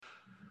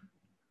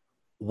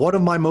One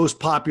of my most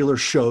popular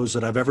shows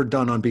that I've ever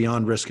done on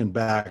Beyond Risk and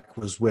Back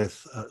was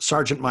with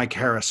Sergeant Mike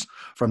Harris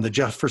from the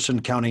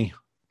Jefferson County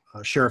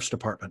Sheriff's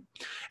Department.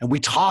 And we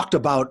talked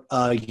about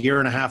a year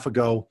and a half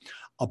ago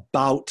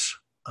about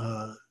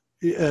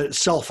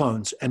cell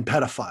phones and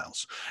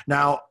pedophiles.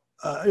 Now,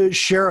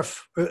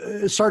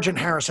 Sergeant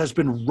Harris has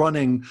been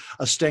running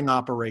a sting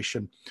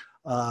operation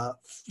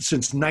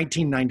since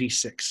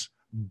 1996,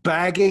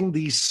 bagging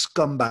these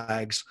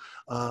scumbags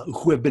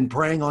who have been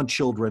preying on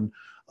children,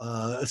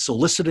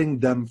 soliciting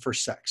them for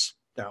sex.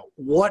 Now,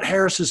 what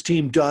Harris's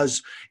team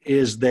does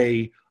is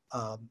they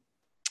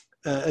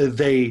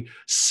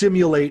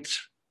simulate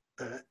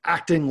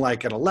acting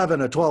like an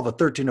 11, a 12, a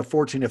 13, a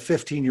 14, a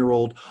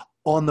 15-year-old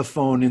on the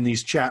phone in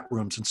these chat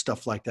rooms and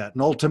stuff like that.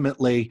 And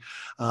ultimately,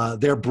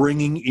 they're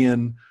bringing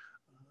in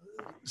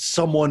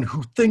someone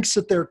who thinks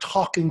that they're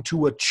talking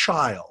to a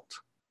child.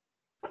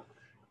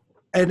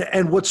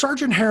 And what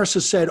Sergeant Harris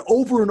has said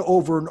over and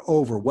over and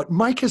over, what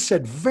Mike has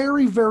said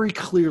very, very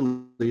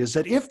clearly is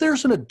that if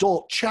there's an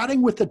adult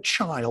chatting with a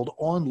child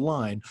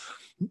online,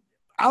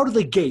 out of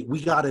the gate, we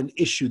got an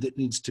issue that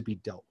needs to be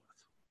dealt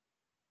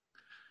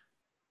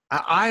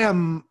with.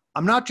 I'm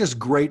not just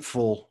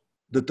grateful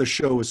that the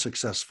show is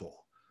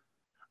successful.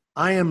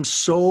 I am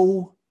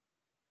so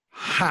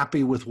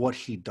happy with what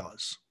he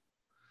does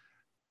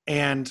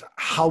and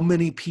how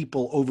many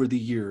people over the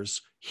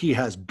years he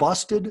has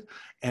busted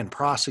and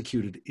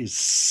prosecuted is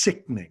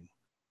sickening.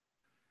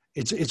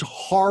 It's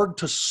hard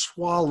to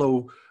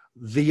swallow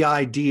the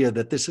idea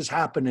that this is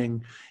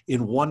happening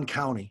in one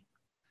county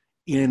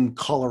in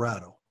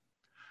Colorado.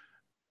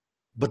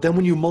 But then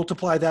when you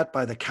multiply that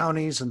by the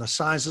counties and the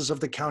sizes of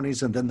the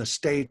counties and then the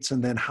states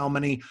and then how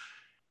many,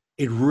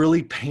 it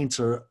really paints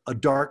a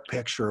dark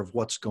picture of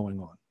what's going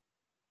on.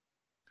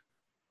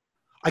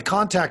 I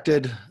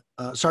contacted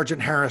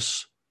Sergeant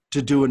Harris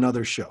to do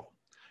another show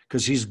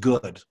because he's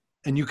good.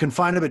 And you can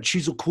find him at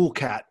She's a Cool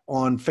Cat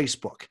on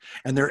Facebook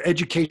and their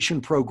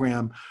education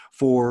program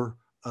for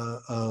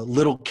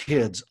little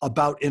kids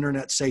about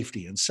internet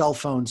safety and cell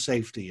phone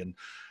safety and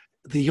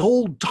the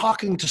old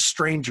talking to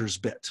strangers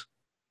bit.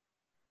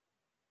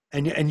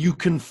 And you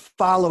can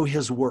follow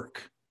his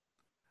work.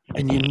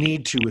 And you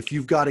need to, if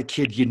you've got a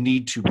kid, you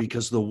need to,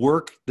 because the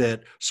work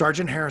that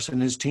Sergeant Harris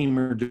and his team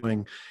are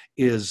doing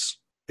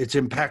it's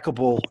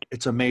impeccable.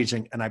 It's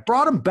amazing. And I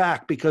brought him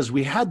back because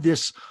we had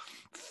this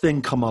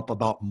thing come up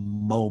about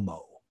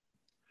Momo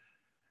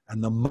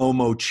and the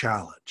Momo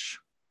challenge.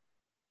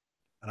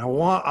 And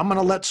I'm going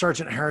to let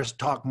Sergeant Harris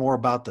talk more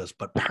about this,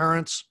 but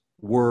parents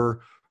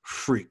were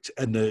freaked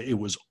and it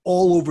was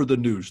all over the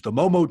news, the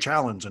Momo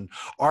challenge and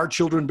our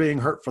children being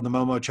hurt from the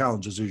Momo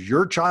challenges. Is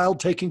your child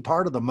taking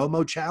part of the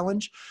Momo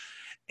challenge?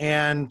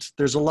 And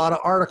there's a lot of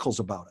articles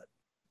about it.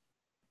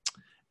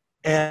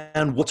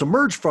 And what's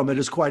emerged from it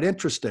is quite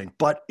interesting,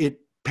 but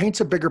it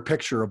paints a bigger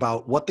picture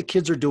about what the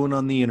kids are doing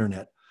on the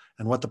internet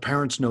and what the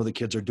parents know the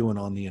kids are doing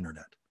on the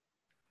internet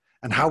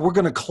and how we're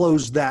going to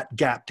close that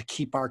gap to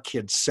keep our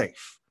kids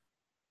safe.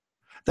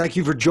 Thank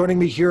you for joining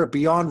me here at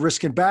Beyond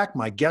Risk and Back.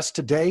 My guest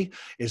today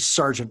is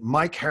Sergeant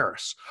Mike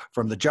Harris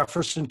from the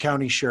Jefferson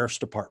County Sheriff's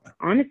Department.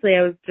 Honestly,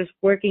 I was just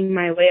working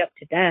my way up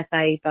to death.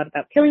 I thought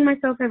about killing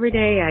myself every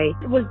day.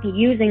 I was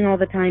using all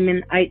the time,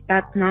 and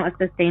that's not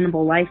a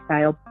sustainable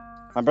lifestyle.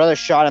 My brother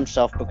shot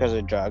himself because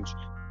of drugs.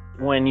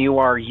 When you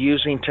are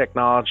using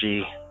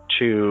technology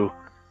to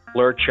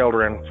lure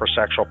children for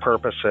sexual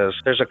purposes,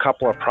 there's a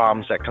couple of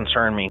problems that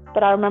concern me.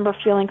 But I remember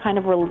feeling kind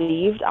of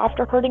relieved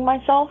after hurting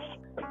myself.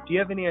 Do you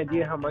have any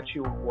idea how much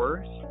you were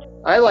worth?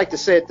 I like to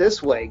say it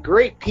this way.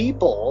 Great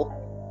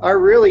people are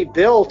really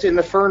built in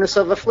the furnace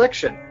of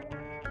affliction.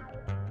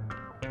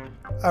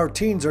 Our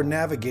teens are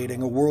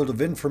navigating a world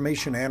of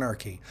information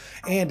anarchy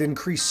and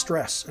increased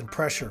stress and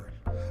pressure.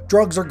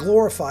 Drugs are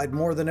glorified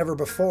more than ever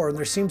before, and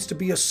there seems to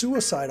be a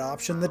suicide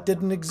option that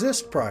didn't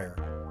exist prior.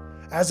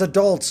 As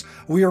adults,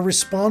 we are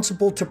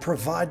responsible to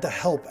provide the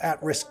help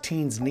at-risk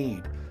teens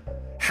need.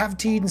 Have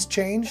teens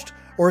changed,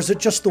 or is it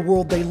just the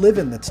world they live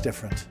in that's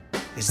different?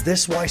 Is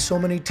this why so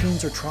many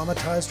teens are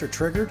traumatized or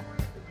triggered?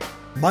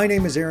 My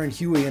name is Aaron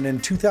Huey, and in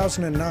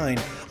 2009,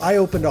 I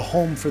opened a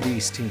home for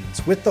these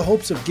teens with the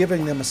hopes of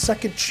giving them a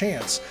second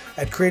chance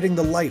at creating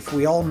the life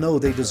we all know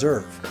they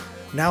deserve.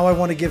 Now I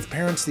want to give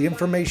parents the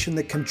information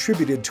that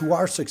contributed to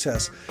our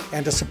success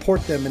and to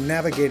support them in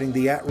navigating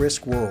the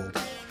at-risk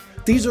world.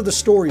 These are the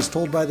stories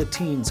told by the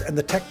teens and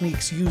the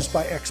techniques used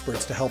by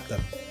experts to help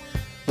them.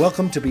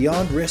 Welcome to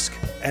Beyond Risk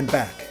and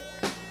Back.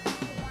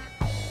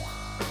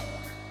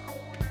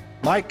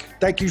 Mike,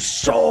 thank you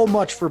so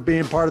much for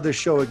being part of this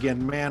show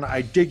again, man.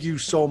 I dig you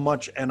so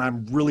much, and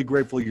I'm really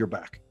grateful you're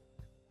back.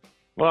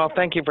 Well,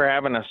 thank you for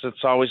having us.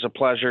 It's always a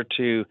pleasure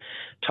to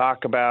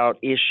talk about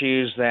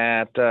issues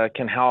that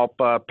can help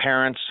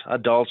parents,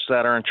 adults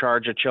that are in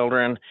charge of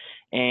children,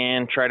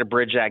 and try to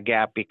bridge that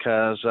gap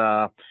because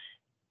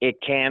it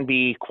can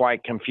be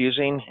quite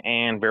confusing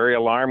and very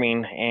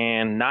alarming,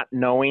 and not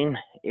knowing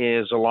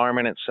is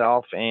alarming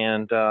itself.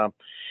 And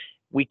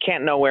we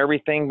can't know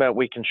everything, but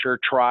we can sure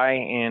try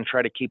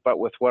to keep up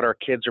with what our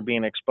kids are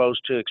being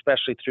exposed to,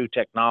 especially through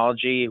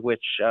technology,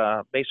 which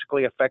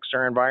basically affects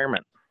their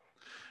environment.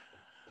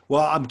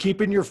 Well, I'm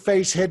keeping your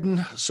face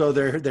hidden, so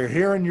they're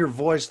hearing your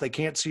voice. They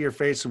can't see your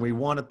face, and we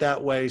want it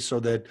that way so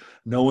that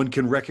no one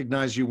can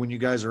recognize you when you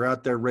guys are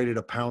out there ready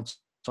to pounce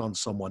on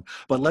someone.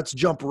 But let's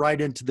jump right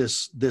into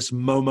this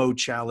Momo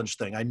challenge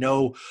thing. I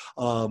know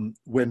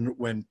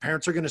when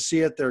parents are going to see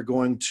it, they're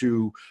going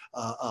to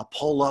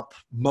pull up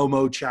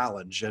Momo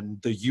challenge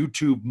and the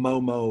YouTube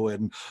Momo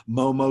and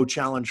Momo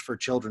challenge for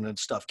children and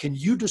stuff. Can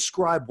you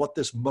describe what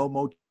this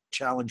Momo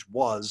challenge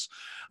was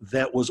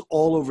that was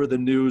all over the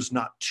news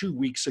not 2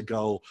 weeks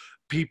ago?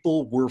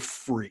 People were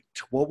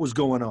freaked. What was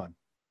going on?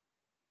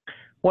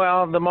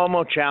 Well, the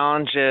Momo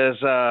challenge is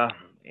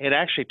it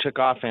actually took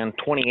off in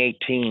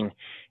 2018,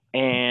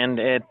 and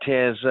it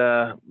has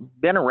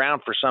been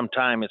around for some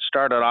time. It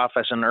started off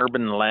as an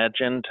urban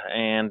legend,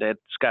 and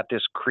it's got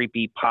this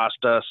creepy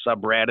pasta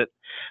subreddit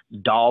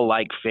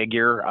doll-like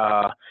figure.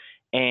 But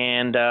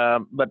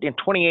in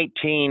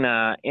 2018,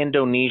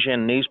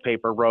 Indonesian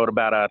newspaper wrote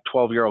about a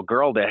 12-year-old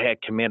girl that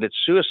had committed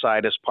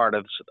suicide as part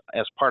of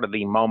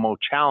the Momo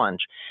challenge,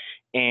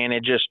 and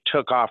it just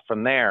took off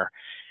from there.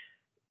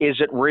 Is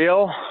it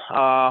real?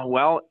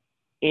 Well,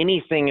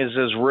 anything is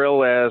as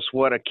real as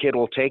what a kid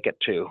will take it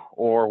to,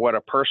 or what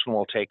a person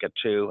will take it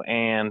to.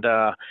 And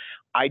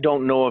I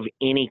don't know of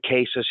any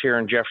cases here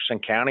in Jefferson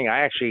County. I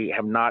actually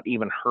have not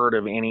even heard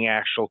of any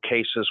actual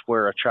cases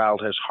where a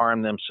child has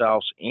harmed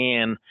themselves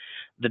in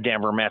the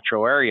Denver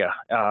metro area.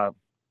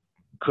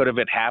 Could have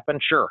it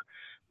happened? Sure.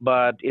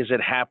 But is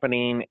it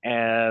happening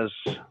as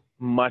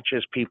much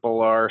as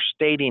people are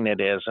stating it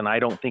is? And I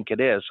don't think it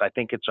is. I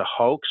think it's a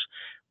hoax.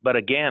 But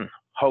again,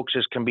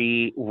 hoaxes can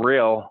be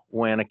real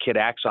when a kid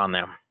acts on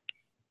them.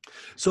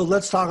 So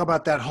let's talk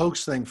about that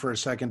hoax thing for a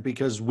second,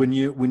 because when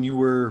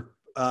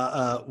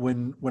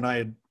I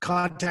had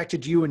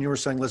contacted you and you were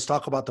saying, let's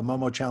talk about the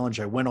Momo challenge,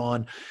 I went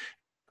on.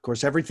 Of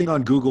course, everything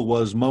on Google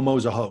was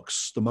Momo's a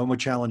hoax, the Momo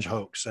challenge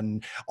hoax.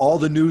 And all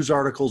the news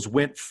articles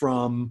went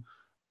from,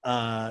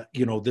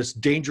 this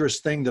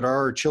dangerous thing that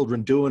our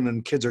children doing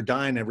and kids are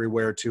dying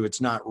everywhere to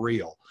it's not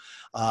real.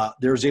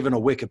 There's even a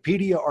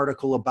Wikipedia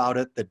article about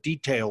it that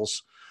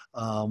details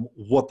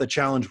what the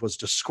challenge was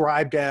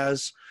described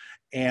as,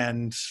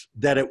 and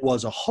that it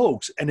was a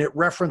hoax, and it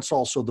referenced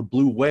also the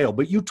blue whale.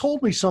 But you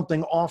told me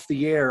something off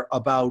the air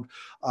about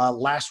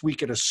last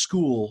week at a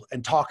school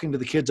and talking to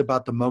the kids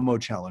about the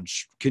Momo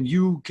challenge. Can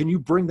you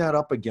bring that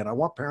up again? I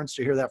want parents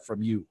to hear that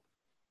from you.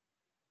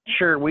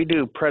 Sure. We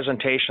do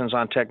presentations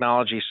on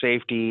technology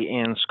safety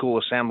in school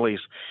assemblies.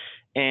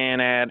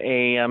 And at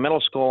a middle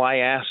school, I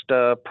asked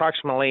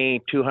approximately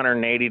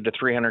 280 to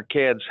 300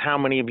 kids, how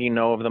many of you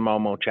know of the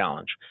Momo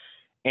challenge?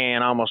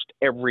 And almost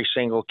every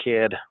single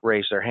kid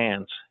raised their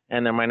hands.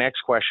 And then my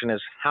next question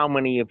is, how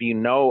many of you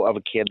know of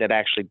a kid that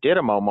actually did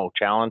a Momo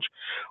challenge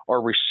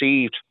or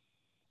received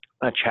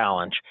a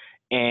challenge?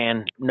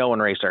 And no one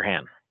raised their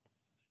hand.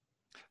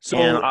 So,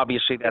 and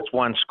obviously that's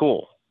one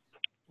school.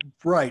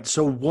 Right.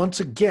 So once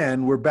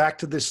again, we're back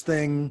to this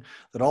thing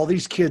that all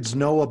these kids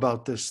know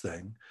about this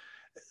thing.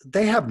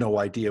 They have no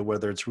idea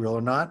whether it's real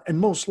or not. And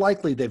most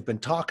likely they've been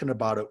talking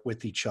about it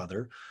with each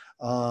other.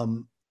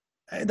 And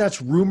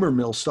that's rumor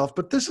mill stuff,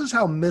 but this is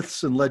how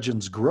myths and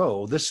legends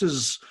grow. This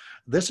is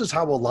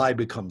how a lie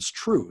becomes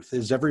truth,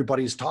 is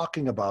everybody's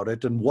talking about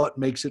it and what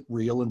makes it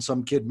real. And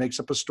some kid makes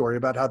up a story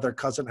about how their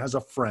cousin has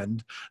a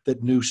friend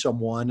that knew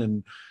someone.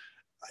 And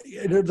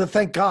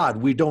thank God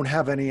we don't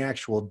have any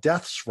actual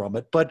deaths from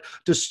it. But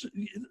this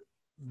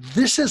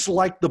is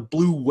like the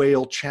Blue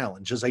Whale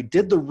Challenge. As I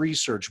did the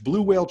research,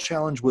 Blue Whale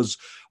Challenge was,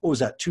 what was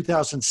that,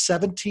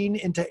 2017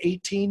 into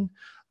 18?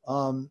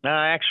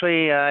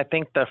 Actually, I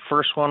think the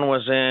first one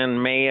was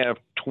in May of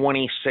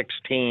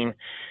 2016,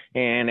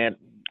 and it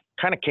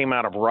kind of came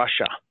out of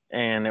Russia.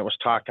 And it was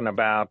talking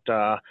about,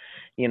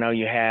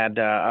 you had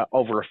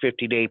over a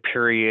 50-day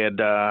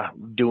period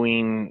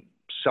doing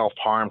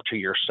self-harm to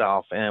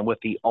yourself, and with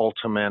the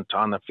ultimate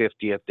on the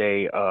 50th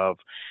day of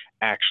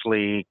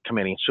actually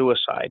committing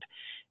suicide.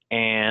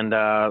 And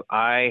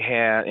I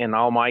had, in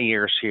all my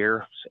years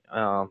here,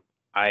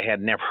 I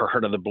had never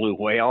heard of the blue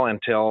whale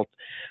until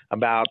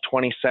about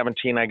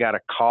 2017. I got a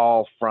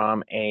call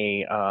from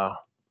a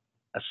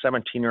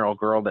 17-year-old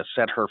girl that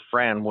said her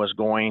friend was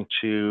going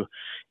to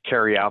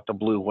carry out the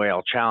Blue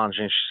Whale Challenge,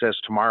 and she says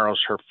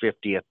tomorrow's her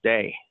 50th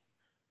day.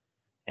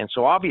 And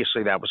so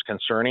obviously that was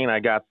concerning. I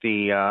got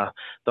the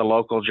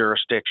local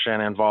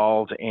jurisdiction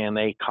involved, and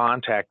they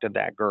contacted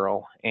that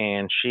girl,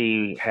 and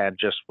she had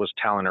just was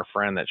telling her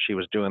friend that she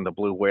was doing the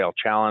Blue Whale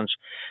Challenge.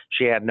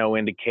 She had no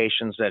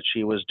indications that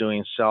she was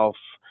doing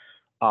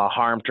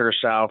harm to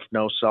herself,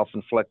 no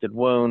self-inflicted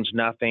wounds,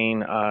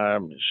 nothing.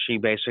 She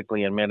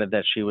basically admitted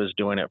that she was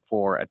doing it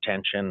for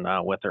attention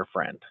with her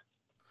friend.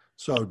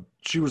 So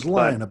she was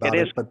lying about it.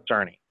 It is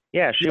concerning.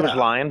 Yeah, she was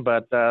lying,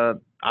 but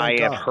I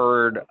had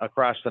heard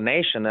across the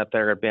nation that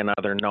there had been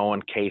other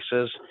known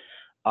cases.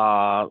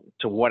 To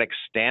what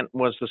extent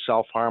was the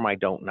self-harm, I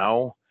don't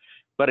know.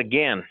 But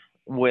again,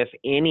 with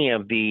any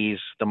of these,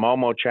 the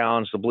Momo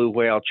challenge, the blue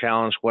whale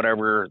challenge,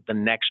 whatever the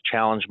next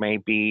challenge may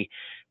be,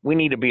 we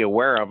need to be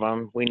aware of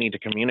them. We need to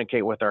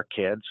communicate with our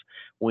kids.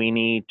 We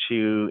need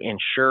to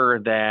ensure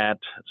that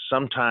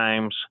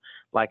sometimes,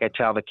 like I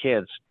tell the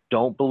kids,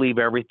 don't believe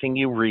everything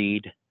you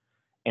read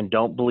and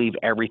don't believe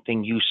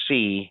everything you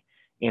see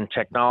in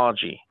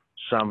technology.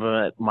 Some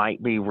of it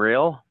might be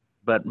real,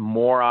 but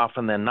more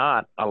often than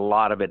not, a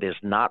lot of it is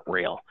not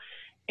real.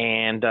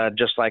 And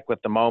just like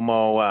with the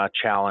Momo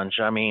challenge,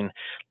 I mean,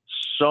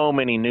 so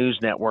many news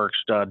networks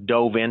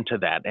dove into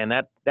that, and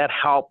that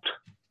helped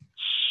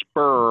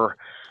spur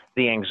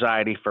the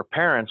anxiety for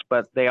parents.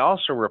 But they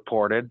also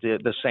reported,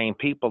 the same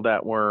people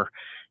that were,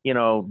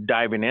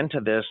 diving into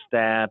this,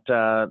 that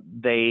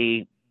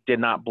they did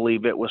not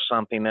believe it was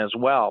something as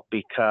well,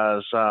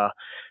 because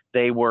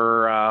they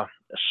were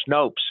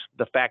Snopes,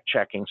 the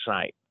fact-checking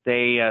site.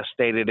 They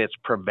stated it's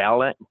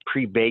prevalent.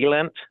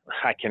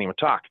 I can't even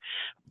talk.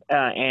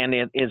 And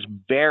it is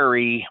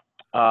very,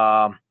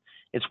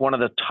 it's one of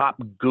the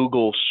top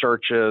Google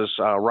searches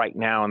right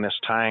now in this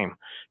time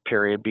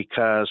period,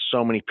 because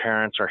so many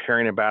parents are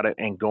hearing about it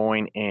and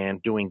going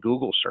and doing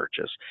Google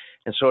searches.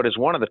 And so it is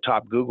one of the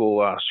top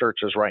Google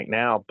searches right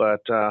now.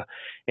 But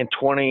in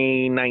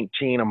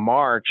 2019, in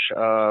March,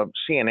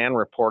 CNN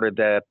reported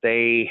that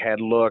they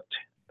had looked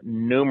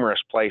numerous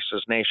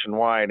places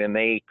nationwide, and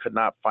they could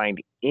not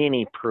find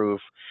any proof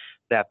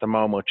that the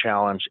Momo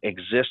challenge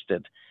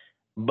existed.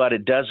 But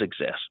it does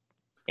exist.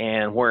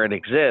 And where it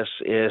exists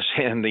is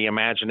in the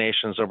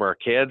imaginations of our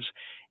kids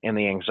and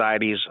the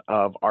anxieties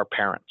of our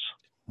parents.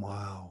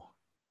 Wow.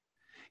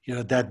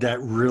 That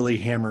really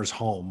hammers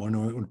home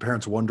when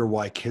parents wonder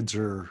why kids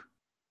are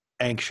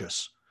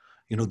anxious.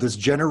 This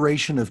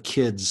generation of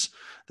kids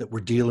that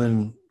we're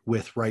dealing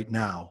with right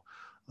now,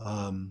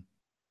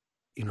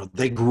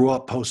 they grew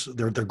up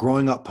they're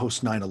growing up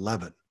post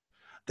 9/11.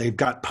 They've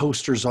got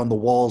posters on the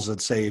walls that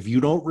say, if you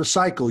don't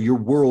recycle, your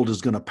world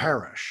is going to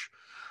perish.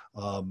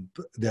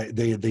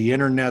 The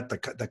internet,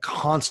 the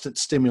constant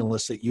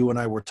stimulus that you and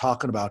I were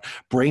talking about,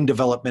 brain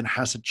development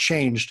hasn't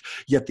changed,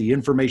 yet the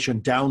information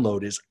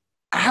download is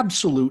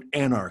absolute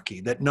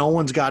anarchy that no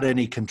one's got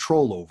any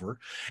control over.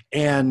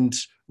 And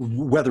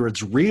whether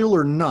it's real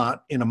or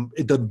not,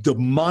 the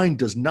mind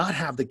does not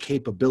have the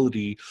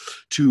capability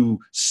to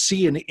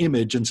see an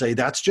image and say,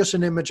 that's just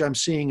an image I'm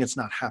seeing, it's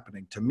not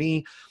happening to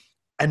me.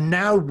 And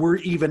now we're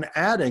even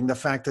adding the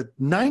fact that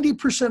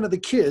 90% of the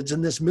kids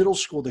in this middle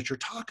school that you're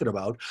talking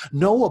about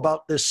know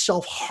about this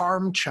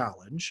self-harm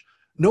challenge.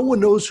 No one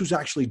knows who's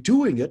actually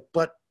doing it,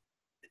 but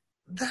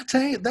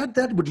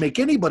that would make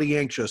anybody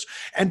anxious.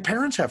 And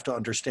parents have to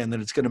understand that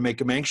it's going to make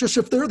them anxious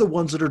if they're the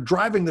ones that are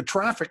driving the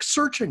traffic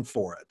searching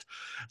for it.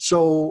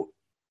 So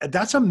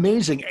that's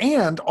amazing.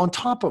 And on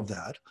top of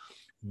that,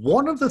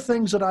 one of the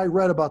things that I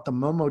read about the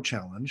Momo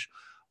challenge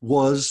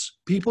was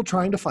people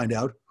trying to find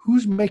out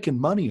who's making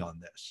money on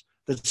this.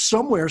 That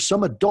somewhere,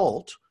 some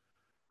adult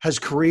has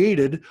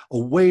created a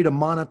way to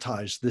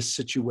monetize this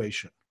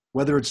situation,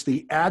 whether it's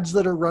the ads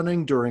that are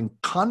running during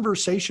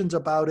conversations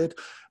about it,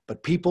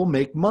 but people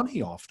make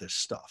money off this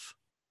stuff.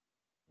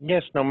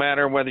 Yes, no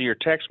matter whether you're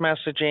text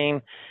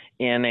messaging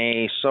in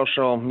a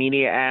social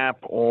media app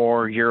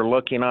or you're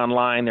looking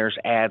online, there's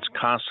ads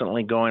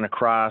constantly going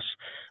across,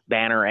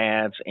 banner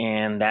ads,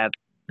 and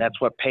that's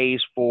what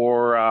pays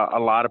for a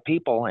lot of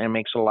people and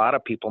makes a lot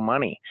of people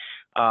money.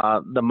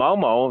 The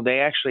Momo, they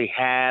actually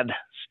had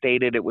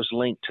stated it was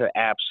linked to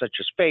apps such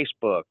as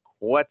Facebook,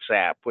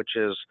 WhatsApp, which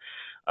is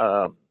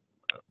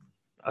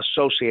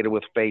associated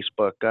with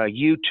Facebook,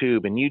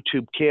 YouTube and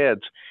YouTube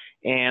Kids.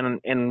 And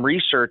in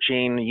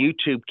researching,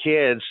 YouTube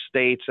Kids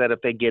states that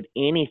if they get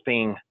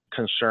anything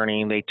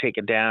concerning, they take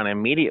it down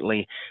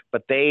immediately,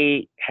 but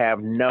they have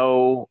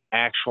no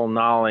actual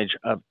knowledge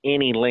of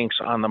any links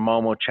on the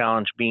Momo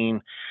challenge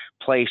being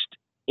placed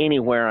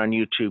anywhere on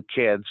YouTube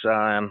Kids.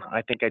 And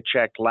I think I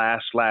checked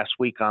last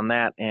week on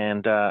that,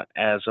 and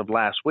as of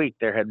last week,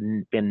 there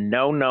had been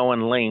no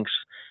known links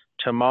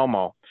to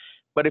Momo.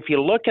 But if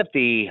you look at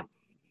the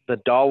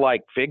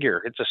doll-like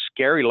figure, it's a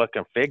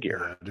scary-looking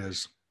figure. Yeah, it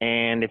is.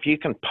 And if you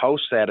can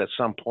post that at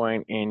some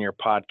point in your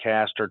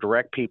podcast or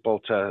direct people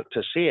to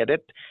see it,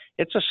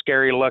 it's a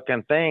scary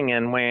looking thing.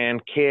 And when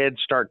kids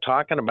start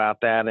talking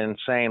about that and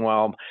saying,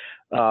 well,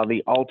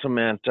 the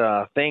ultimate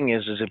thing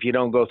is if you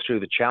don't go through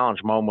the challenge,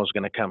 Momo's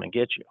going to come and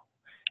get you.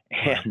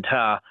 And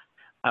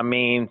I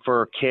mean,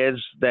 for kids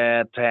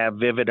that have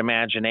vivid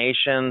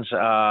imaginations,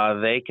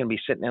 they can be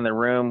sitting in the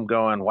room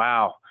going,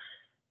 wow,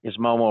 is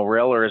Momo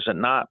real or is it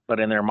not? But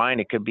in their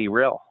mind, it could be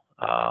real.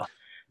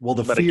 Well,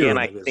 the but fear again,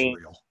 of I it is think,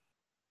 real.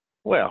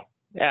 Well,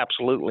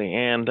 absolutely.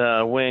 And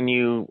when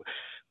you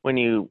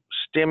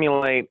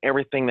stimulate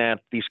everything that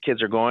these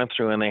kids are going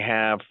through and they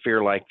have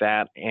fear like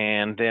that,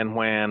 and then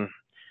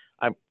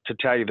to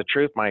tell you the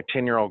truth, my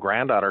 10-year-old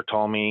granddaughter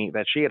told me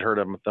that she had heard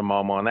of the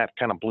Momo, and that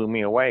kind of blew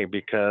me away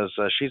because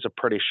she's a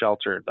pretty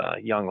sheltered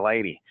young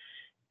lady.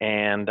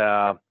 And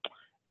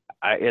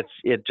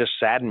it just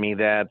saddened me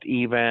that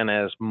even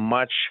as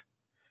much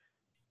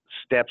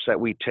steps that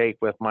we take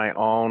with my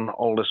own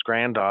oldest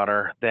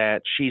granddaughter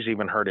that she's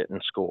even heard it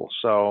in school.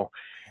 So,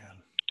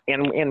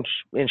 and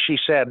she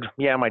said,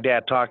 yeah, my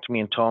dad talked to me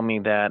and told me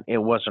that it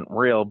wasn't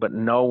real, but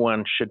no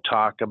one should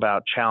talk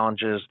about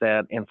challenges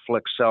that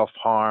inflict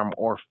self-harm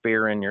or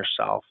fear in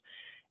yourself.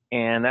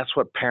 And that's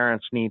what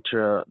parents need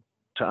to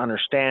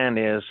understand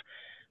is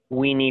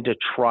we need to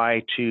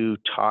try to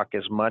talk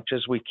as much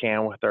as we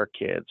can with our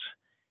kids,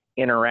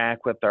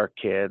 interact with our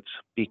kids,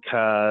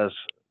 because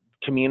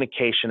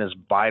communication is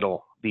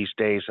vital these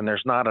days, and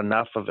there's not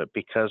enough of it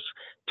because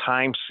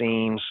time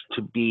seems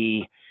to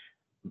be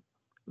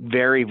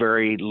very,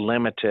 very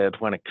limited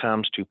when it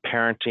comes to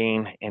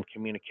parenting and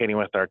communicating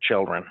with our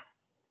children.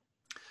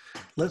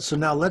 So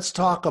now let's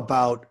talk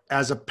about,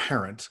 as a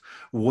parent,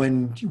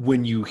 when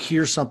you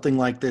hear something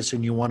like this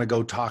and you want to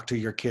go talk to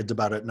your kids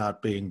about it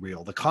not being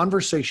real. The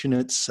conversation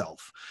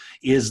itself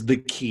is the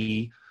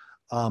key,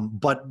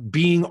 but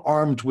being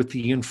armed with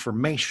the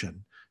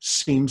information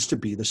seems to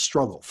be the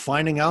struggle.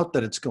 Finding out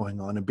that it's going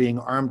on and being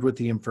armed with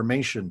the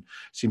information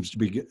seems to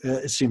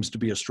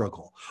be a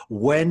struggle.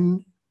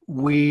 When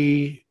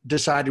we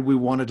decided we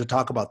wanted to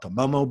talk about the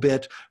Momo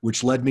bit,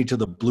 which led me to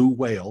the blue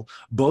whale,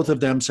 both of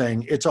them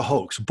saying it's a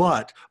hoax.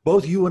 But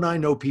both you and I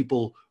know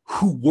people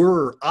who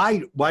were,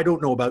 I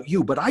don't know about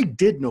you, but I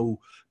did know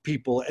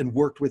people and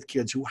worked with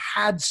kids who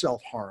had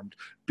self-harmed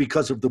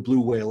because of the blue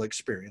whale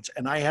experience.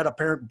 And I had a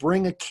parent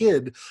bring a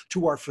kid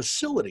to our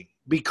facility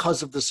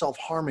because of the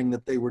self-harming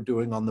that they were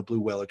doing on the blue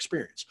whale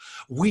experience.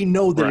 We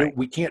know that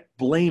we can't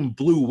blame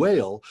blue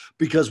whale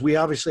because we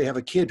obviously have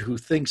a kid who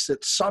thinks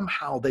that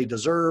somehow they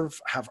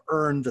have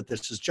earned, that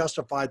this is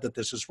justified, that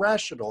this is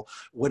rational,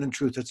 when in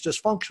truth it's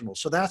dysfunctional.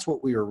 So that's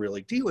what we are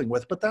really dealing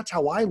with. But that's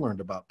how I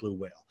learned about blue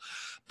whale.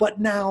 But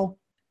now,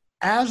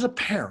 as a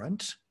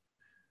parent,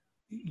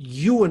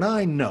 you and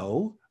I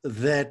know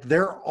that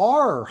there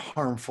are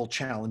harmful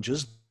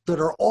challenges that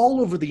are all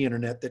over the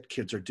internet that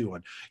kids are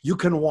doing. You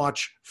can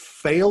watch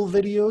fail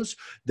videos.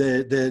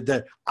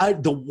 The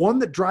one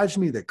that drives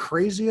me the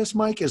craziest,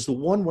 Mike, is the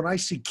one when I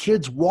see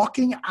kids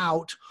walking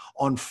out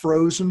on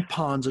frozen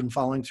ponds and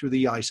falling through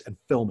the ice and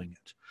filming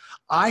it.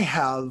 I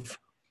have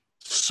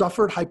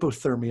suffered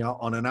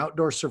hypothermia on an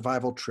outdoor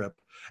survival trip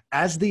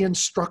as the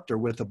instructor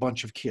with a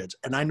bunch of kids,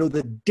 and I know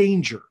the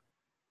danger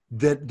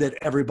that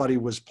everybody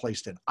was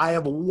placed in. I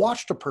have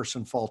watched a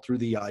person fall through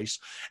the ice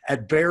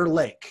at Bear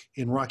Lake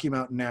in Rocky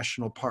Mountain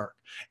National Park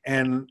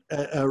and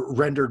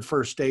rendered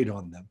first aid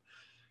on them.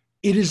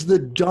 It is the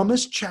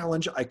dumbest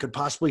challenge I could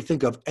possibly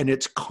think of, and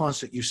it's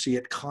constant. You see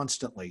it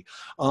constantly.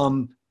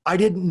 I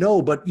didn't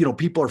know, but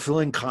people are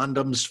filling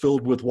condoms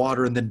filled with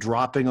water and then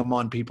dropping them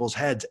on people's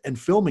heads and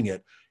filming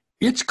it.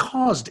 It's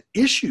caused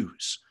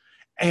issues.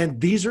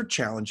 And these are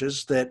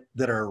challenges that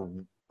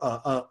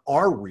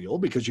are real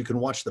because you can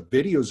watch the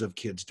videos of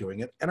kids doing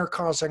it and are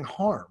causing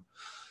harm.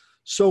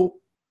 So,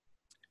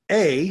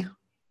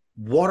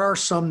 what are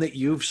some that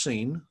you've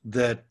seen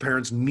that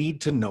parents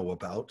need to know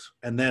about?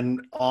 And then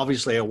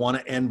obviously I want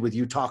to end with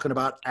you talking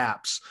about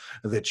apps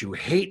that you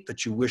hate,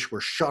 that you wish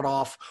were shut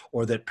off,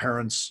 or that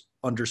parents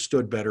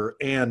understood better.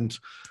 And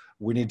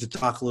we need to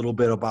talk a little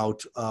bit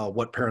about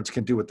what parents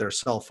can do with their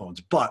cell phones.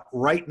 But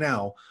right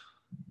now,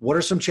 what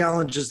are some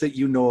challenges that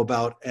you know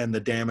about and the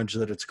damage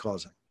that it's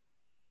causing?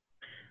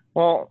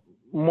 Well,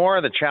 more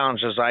of the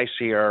challenges I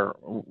see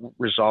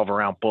resolve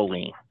around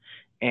bullying,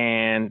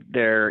 and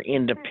they're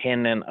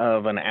independent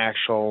of an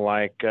actual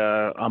like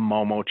a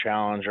Momo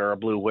challenge or a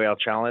blue whale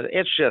challenge.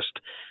 It's just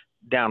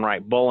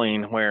downright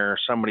bullying where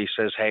somebody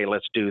says, hey,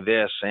 let's do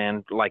this,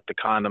 and like the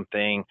condom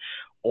thing,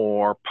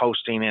 or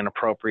posting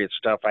inappropriate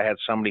stuff. I had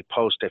somebody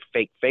post a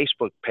fake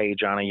Facebook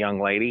page on a young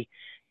lady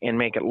and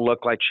make it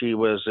look like she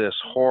was this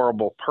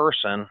horrible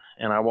person.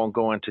 And I won't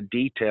go into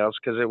details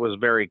because it was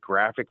very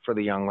graphic for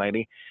the young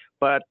lady.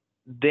 But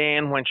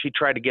then when she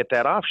tried to get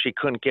that off, she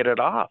couldn't get it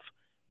off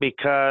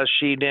because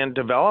she didn't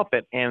develop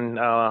it. And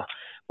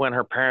when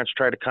her parents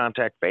tried to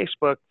contact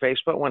Facebook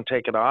wouldn't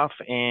take it off.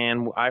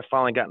 And I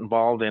finally got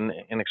involved and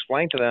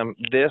explained to them,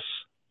 this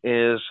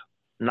is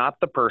not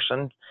the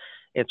person.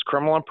 It's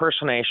criminal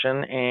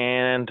impersonation.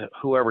 And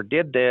whoever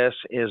did this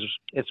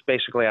it's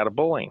basically out of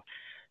bullying.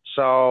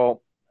 So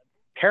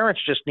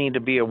parents just need to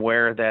be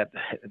aware that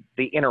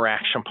the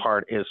interaction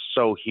part is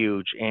so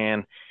huge,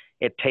 and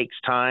it takes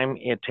time.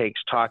 It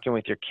takes talking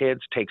with your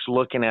kids, takes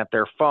looking at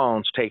their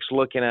phones, takes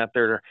looking at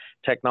their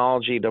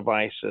technology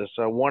devices.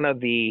 So one of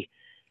the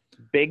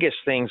biggest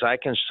things I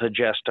can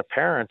suggest to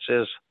parents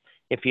is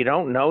if you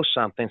don't know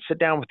something, sit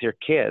down with your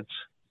kids,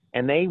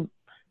 and they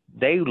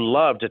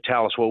love to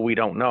tell us what we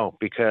don't know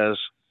because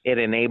it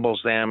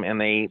enables them, and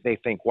they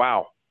think,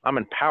 wow, I'm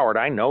empowered.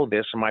 I know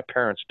this, and my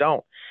parents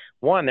don't.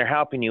 One, they're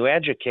helping you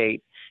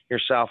educate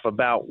yourself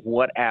about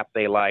what app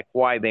they like,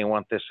 why they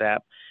want this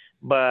app,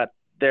 but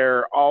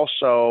they're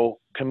also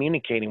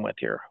communicating with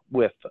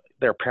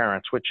their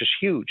parents, which is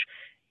huge.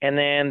 And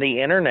then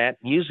the internet,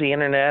 use the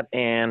internet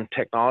and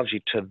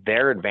technology to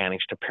their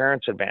advantage, to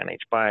parents'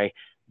 advantage by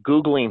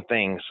Googling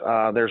things.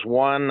 There's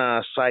one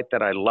site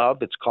that I love.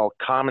 It's called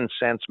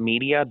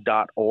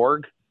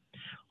commonsensemedia.org.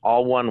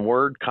 all one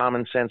word,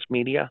 Common Sense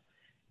Media.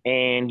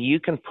 And you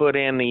can put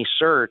in the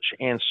search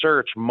and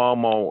search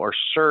Momo or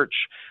search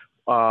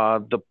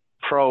the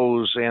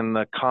pros and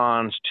the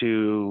cons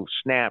to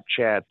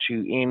Snapchat,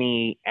 to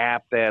any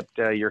app that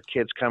your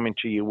kid's coming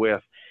to you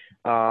with,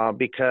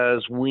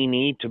 because we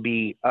need to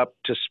be up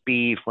to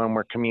speed when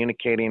we're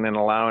communicating and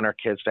allowing our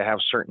kids to have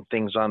certain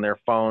things on their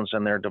phones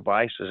and their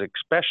devices,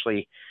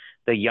 especially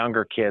the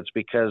younger kids,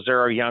 because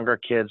there are younger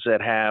kids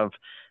that have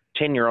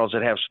 10-year-olds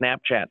that have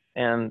Snapchat,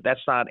 and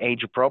that's not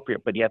age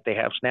appropriate, but yet they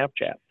have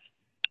Snapchat.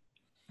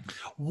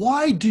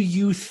 Why do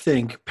you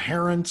think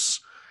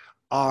parents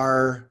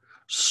are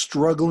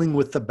struggling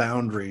with the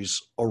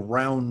boundaries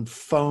around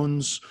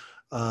phones,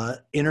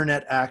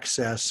 internet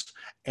access,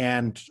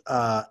 and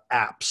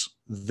apps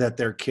that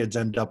their kids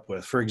end up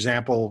with? For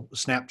example,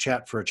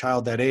 Snapchat for a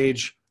child that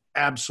age,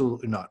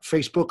 absolutely not.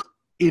 Facebook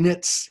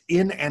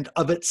in and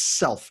of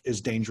itself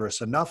is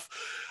dangerous enough.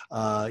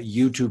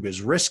 YouTube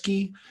is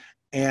risky.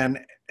 And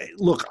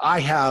look,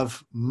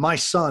 my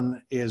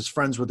son is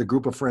friends with a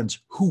group of friends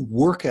who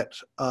work at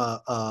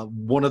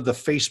one of the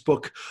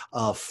Facebook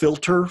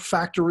filter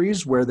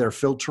factories where they're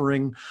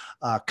filtering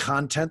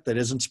content that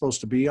isn't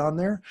supposed to be on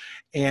there.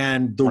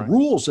 And the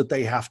rules that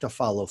they have to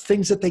follow,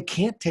 things that they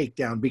can't take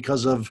down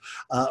because of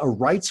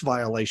rights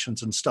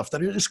violations and stuff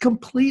that is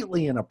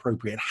completely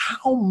inappropriate.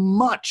 How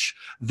much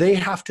they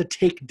have to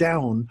take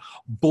down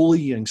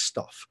bullying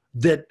stuff.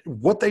 That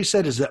what they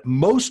said is that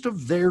most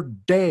of their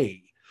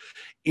day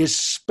is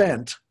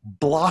spent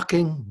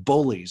blocking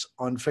bullies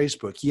on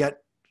Facebook,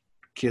 yet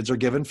kids are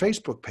given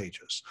Facebook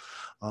pages.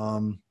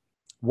 Why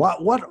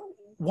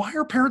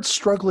are parents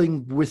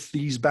struggling with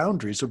these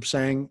boundaries of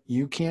saying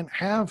you can't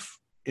have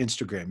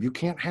Instagram, you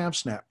can't have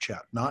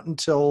Snapchat, not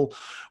until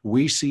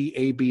we see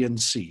A, B,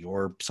 and C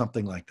or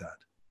something like that?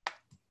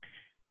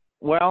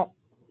 Well,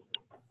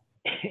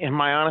 in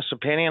my honest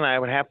opinion, I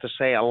would have to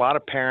say a lot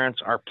of parents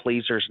are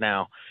pleasers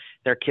now.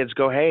 Their kids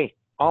go, hey,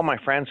 all my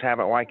friends have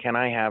it, why can't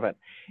I have it?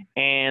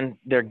 And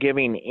they're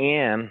giving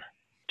in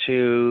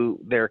to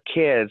their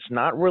kids,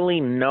 not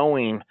really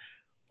knowing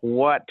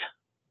what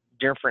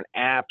different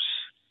apps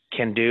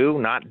can do,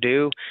 not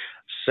do.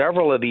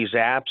 Several of these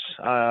apps,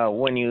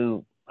 when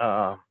you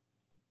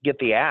get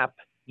the app,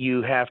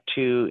 you have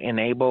to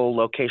enable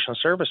location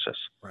services.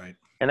 Right.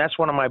 And that's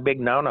one of my big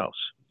no-nos.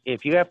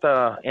 If you have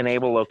to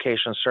enable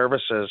location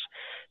services,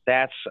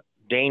 that's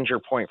danger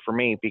point for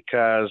me,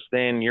 because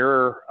then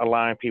you're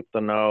allowing people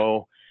to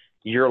know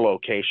your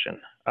location.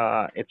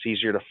 It's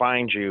easier to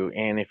find you.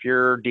 And if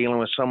you're dealing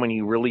with someone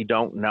you really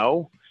don't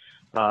know,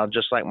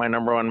 just like my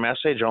number one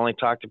message, only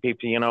talk to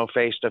people you know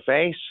face to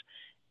face.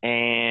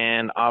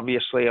 And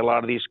obviously a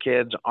lot of these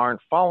kids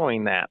aren't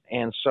following that.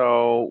 And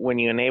so when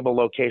you enable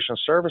location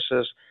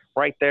services,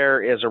 right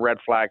there is a red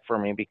flag for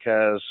me,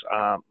 because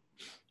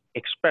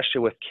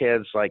especially with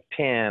kids like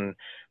 10,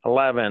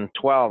 11,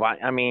 12.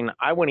 I mean,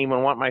 I wouldn't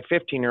even want my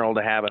 15-year-old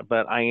to have it,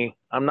 but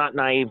I'm not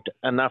naive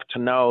enough to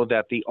know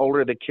that the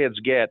older the kids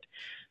get,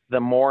 the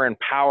more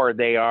empowered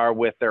they are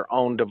with their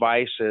own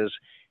devices,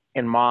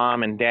 and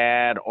mom and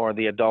dad or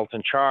the adult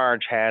in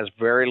charge has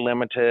very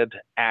limited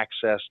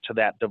access to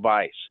that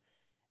device.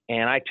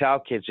 And I tell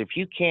kids, if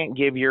you can't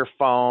give your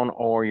phone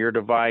or your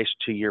device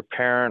to your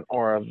parent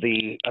or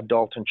the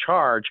adult in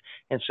charge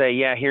and say,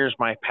 yeah, here's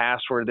my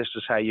password, this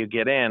is how you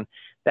get in,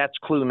 that's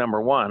clue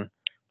number one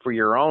for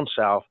your own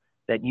self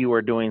that you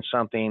are doing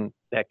something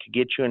that could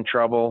get you in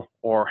trouble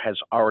or has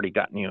already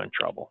gotten you in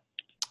trouble.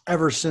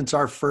 Ever since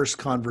our first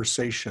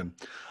conversation,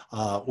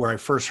 where I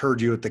first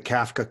heard you at the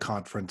Kafka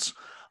conference,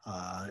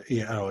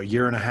 a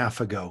year and a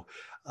half ago,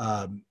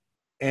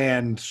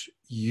 and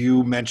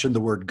you mentioned the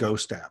word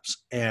ghost apps.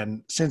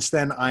 And since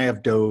then, I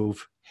have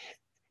dove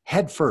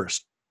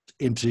headfirst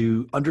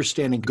into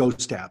understanding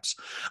ghost apps.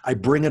 I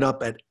bring it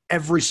up at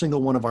every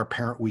single one of our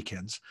parent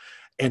weekends,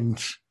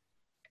 and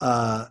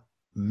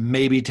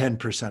maybe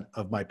 10%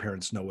 of my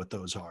parents know what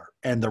those are.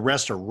 And the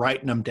rest are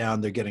writing them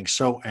down. They're getting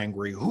so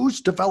angry.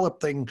 Who's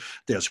developing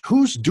this?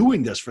 Who's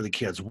doing this for the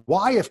kids?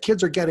 Why, if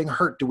kids are getting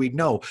hurt, do we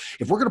know?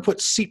 If we're going to put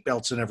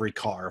seatbelts in every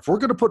car, if we're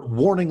going to put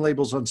warning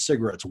labels on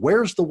cigarettes,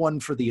 where's the one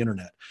for the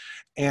internet?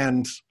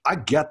 And I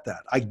get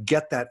that. I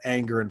get that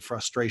anger and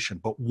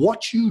frustration. But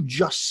what you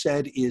just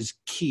said is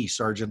key,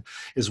 Sergeant,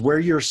 is where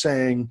you're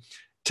saying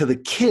to the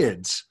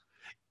kids,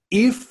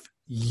 if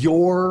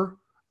you're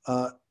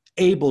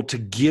able to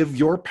give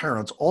your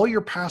parents all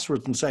your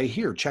passwords and say,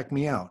 here, check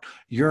me out,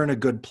 you're in a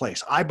good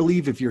place. I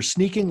believe if you're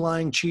sneaking,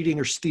 lying, cheating,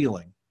 or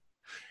stealing,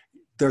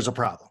 there's a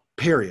problem,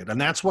 period. And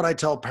that's what I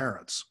tell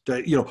parents.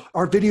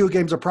 Are video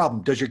games a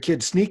problem? Does your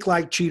kid sneak,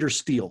 lie, cheat, or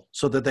steal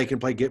so that they can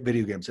play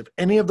video games? If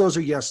any of those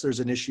are yes, there's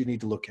an issue you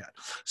need to look at.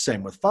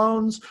 Same with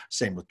phones,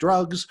 same with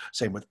drugs,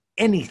 same with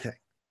anything.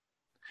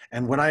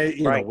 And when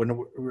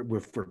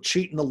if we're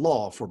cheating the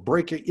law, if we're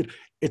breaking,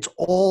 it's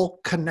all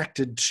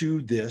connected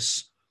to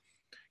this.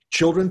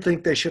 Children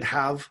think they should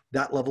have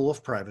that level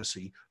of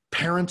privacy.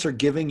 Parents are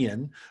giving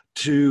in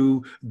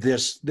to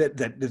this,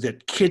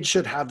 that kids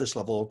should have this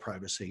level of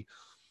privacy.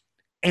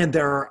 And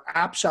there are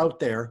apps out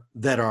there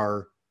that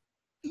are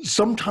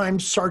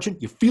sometimes,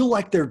 Sergeant, you feel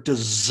like they're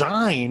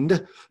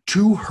designed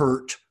to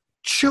hurt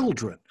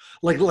children.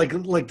 Like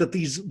that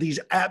these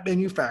app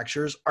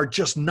manufacturers are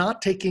just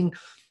not taking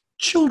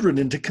children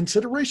into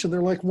consideration.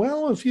 They're like,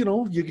 well, if you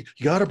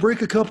got to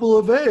break a couple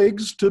of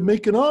eggs to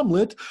make an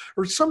omelet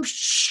or some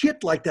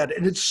shit like that.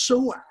 And it's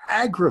so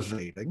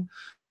aggravating.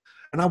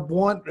 And I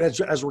want,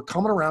 as we're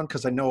coming around,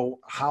 because I know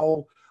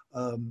how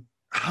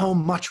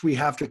much we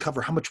have to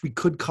cover, how much we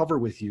could cover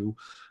with you.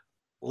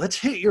 Let's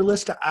hit your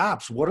list of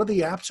apps. What are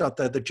the apps out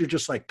there that you're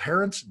just like,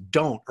 parents,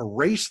 don't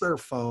erase their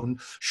phone,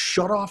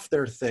 shut off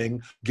their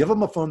thing, give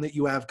them a phone that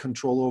you have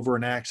control over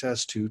and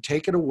access to,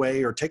 take it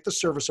away or take the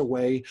service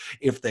away.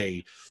 If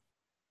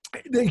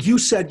you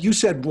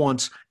said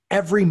once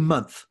every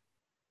month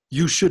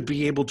you should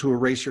be able to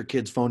erase your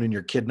kid's phone and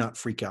your kid not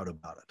freak out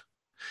about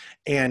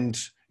it. And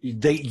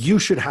you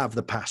should have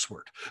the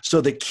password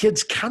so that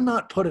kids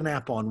cannot put an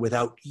app on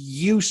without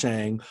you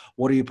saying,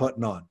 what are you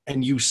putting on?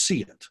 And you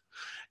see it.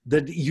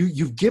 That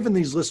you've given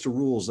these list of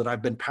rules that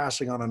I've been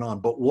passing on and on,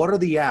 but what are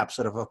the apps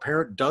that if a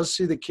parent does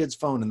see the kid's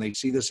phone and they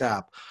see this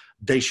app,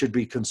 they should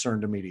be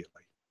concerned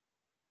immediately?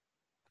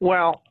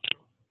 Well,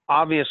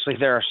 obviously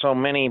there are so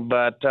many,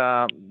 but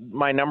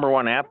my number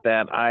one app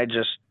that I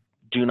just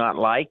do not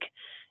like,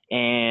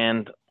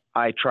 and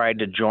I tried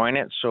to join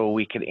it so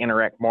we could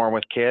interact more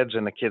with kids,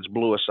 and the kids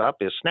blew us up,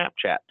 is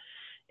Snapchat.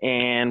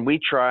 And we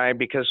try,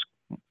 because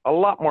a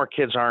lot more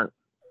kids aren't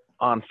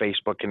on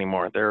Facebook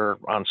anymore. They're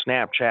on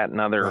Snapchat and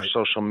other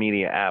social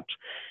media apps.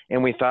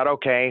 And we thought,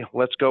 okay,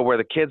 let's go where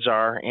the kids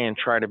are and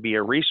try to be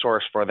a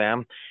resource for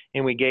them.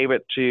 And we gave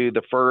it to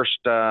the first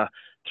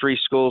 3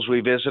 schools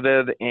we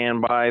visited.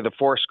 And by the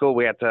 4th school,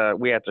 we had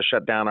to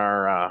shut down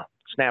our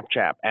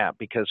Snapchat app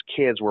because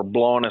kids were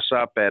blowing us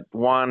up at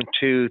 1,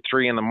 2,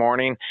 3 in the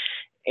morning.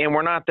 And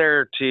we're not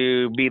there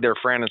to be their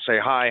friend and say,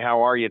 hi,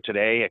 how are you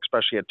today?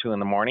 Especially at 2 in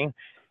the morning.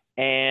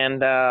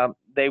 And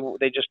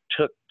they just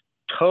took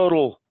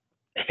total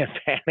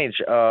advantage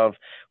of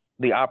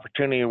the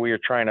opportunity we were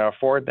trying to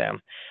afford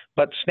them.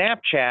 But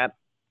Snapchat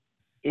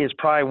is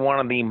probably one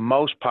of the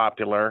most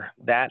popular,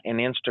 that and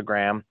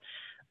Instagram.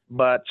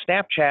 But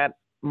Snapchat,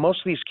 most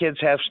of these kids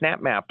have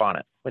SnapMap on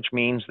it, which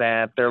means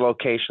that their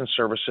location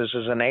services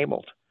is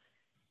enabled.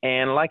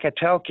 And like I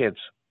tell kids,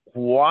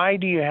 why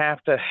do you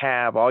have to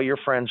have all your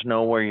friends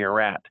know where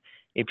you're at?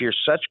 If you're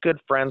such good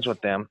friends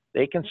with them,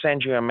 they can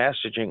send you a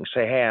message and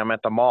say, hey, I'm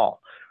at the mall,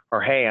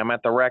 or hey, I'm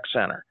at the rec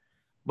center.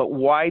 But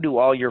why do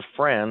all your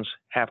friends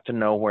have to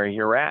know where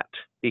you're at?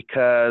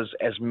 Because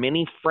as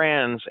many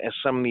friends as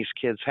some of these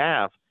kids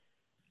have,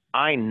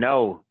 I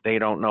know they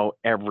don't know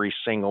every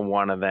single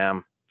one of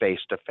them face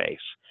to face.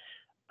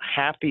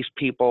 Half these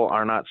people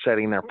are not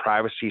setting their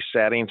privacy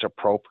settings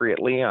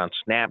appropriately on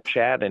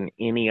Snapchat and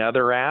any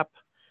other app.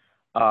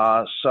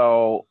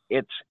 So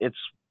it's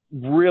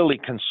really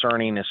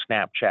concerning, is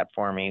Snapchat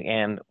for me.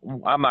 And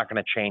I'm not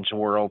going to change the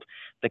world.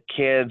 The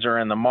kids are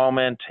in the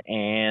moment,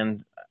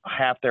 and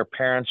half their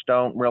parents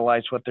don't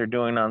realize what they're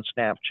doing on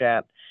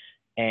Snapchat.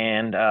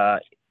 And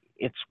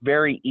it's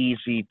very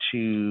easy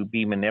to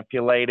be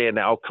manipulated.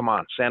 Oh, come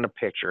on, send a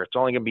picture. It's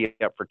only going to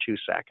be up for 2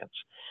 seconds.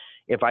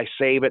 If I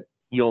save it,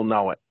 you'll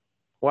know it.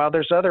 Well,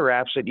 there's other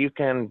apps that you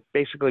can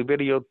basically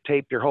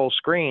videotape your whole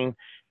screen,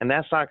 and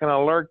that's not going to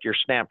alert your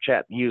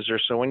Snapchat user.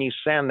 So when you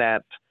send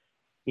that,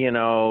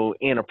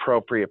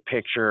 inappropriate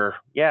picture,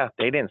 yeah,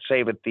 they didn't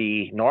save it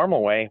the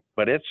normal way,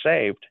 but it's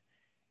saved.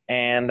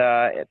 And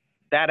that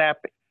app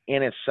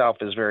in itself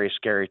is very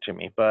scary to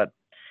me. But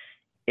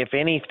if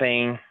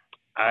anything,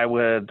 I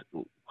would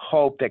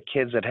hope that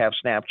kids that have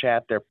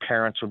Snapchat, their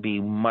parents would be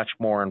much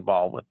more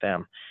involved with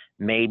them,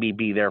 maybe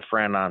be their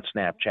friend on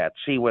Snapchat,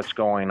 see what's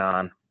going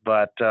on.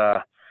 But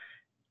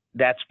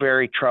that's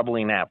very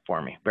troubling app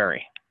for me,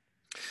 very.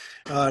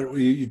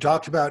 You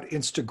talked about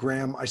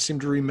Instagram. I seem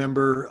to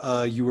remember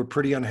you were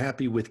pretty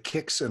unhappy with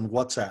Kix and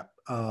WhatsApp.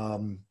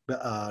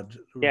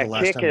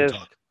 Yeah, Kik is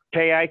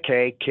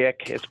K-I-K,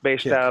 Kik. It's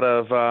based out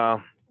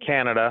of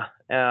Canada.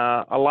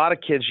 A lot of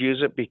kids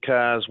use it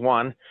because,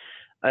 one,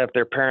 if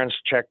their parents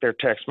check their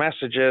text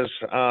messages,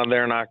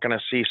 they're not going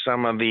to see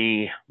some of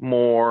the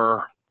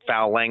more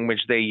foul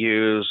language they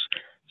use,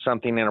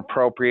 something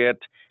inappropriate,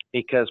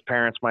 because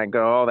parents might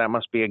go, oh, that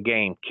must be a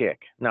game, Kik.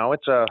 No,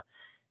 it's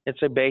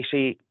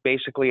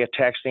basically a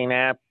texting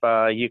app.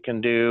 You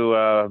can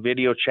do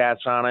video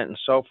chats on it and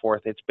so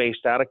forth. It's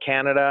based out of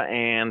Canada,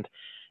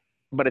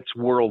 but it's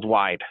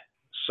worldwide.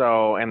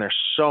 So, and there's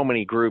so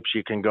many groups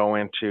you can go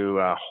into,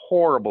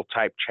 horrible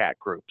type chat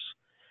groups.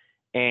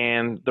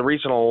 And the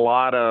reason a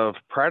lot of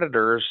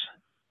predators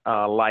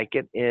like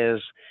it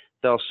is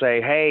they'll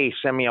say, hey,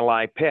 send me a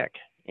live pic.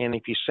 And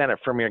if you send it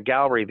from your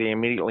gallery, they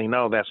immediately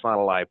know that's not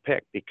a live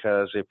pic,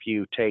 because if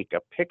you take a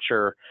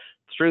picture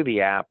through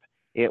the app,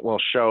 it will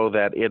show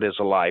that it is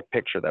a live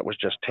picture that was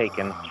just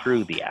taken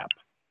through the app.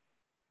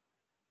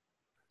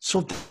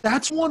 So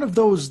that's one of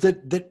those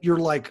that you're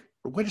like,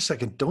 wait a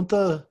second, don't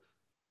the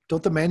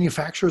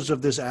manufacturers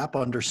of this app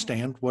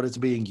understand what it's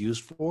being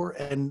used for?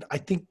 And I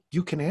think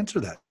you can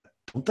answer that,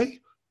 don't they?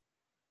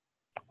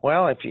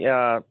 Well, if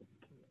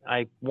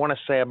I want to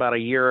say about a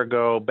year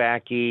ago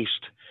back east,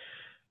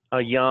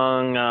 a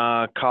young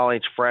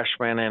college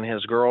freshman and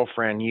his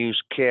girlfriend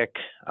used Kik.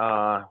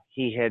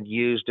 He had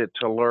used it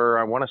to lure,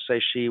 I want to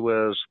say she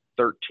was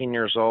 13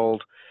 years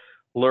old,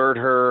 lured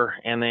her,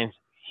 and then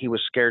he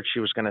was scared she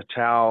was going to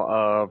tell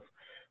of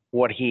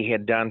what he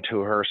had done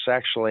to her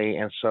sexually.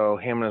 And so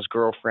him and his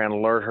girlfriend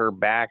lured her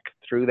back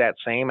through that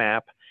same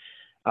app,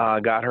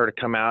 got her to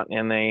come out,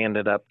 and they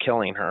ended up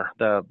killing her.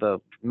 The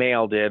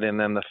male did, and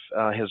then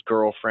his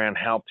girlfriend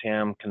helped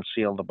him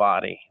conceal the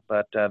body,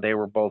 but they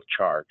were both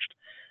charged.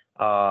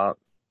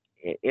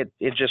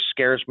 It just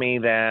scares me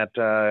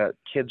that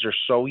kids are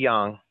so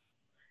young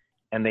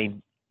and they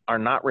are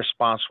not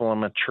responsible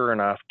and mature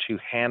enough to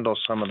handle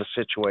some of the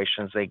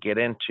situations they get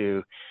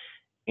into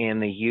in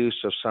the use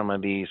of some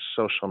of these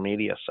social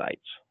media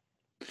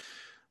sites.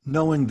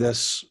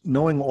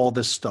 Knowing all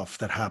this stuff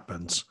that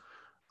happens,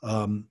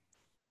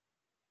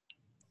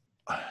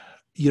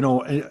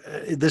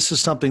 this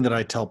is something that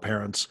I tell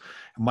parents.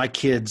 My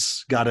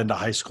kids got into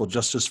high school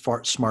just as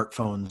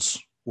smartphones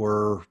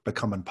were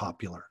becoming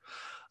popular.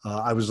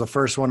 I was the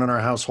first one in our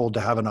household to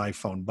have an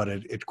iPhone, but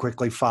it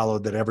quickly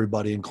followed that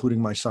everybody,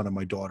 including my son and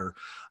my daughter,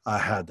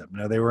 had them.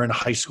 Now, they were in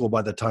high school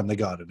by the time they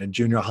got it. In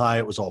junior high,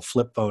 it was all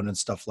flip phone and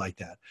stuff like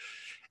that.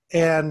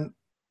 And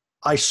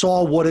I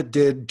saw what it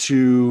did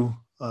to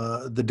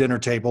the dinner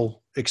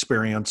table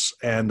experience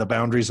and the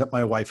boundaries that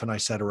my wife and I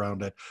set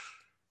around it.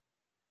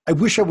 I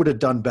wish I would have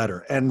done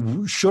better.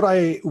 And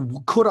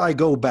could I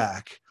go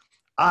back?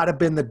 I'd have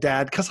been the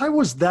dad, because I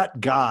was that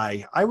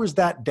guy. I was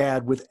that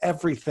dad with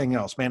everything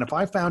else. Man, if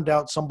I found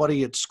out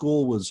somebody at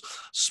school was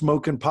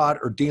smoking pot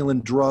or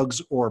dealing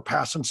drugs or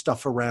passing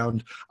stuff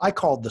around, I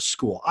called the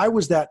school. I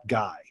was that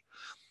guy.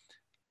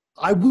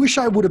 I wish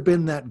I would have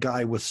been that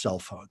guy with cell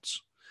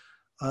phones.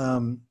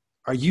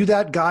 Are you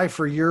that guy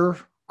for your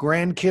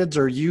grandkids?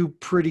 Are you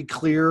pretty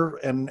clear,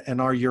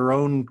 and are your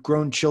own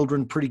grown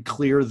children pretty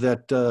clear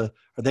that are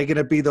they going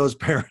to be those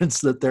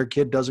parents that their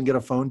kid doesn't get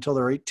a phone till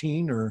they're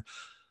 18? Or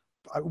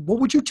what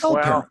would you tell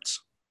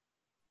parents?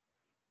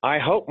 I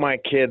hope my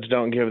kids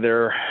don't give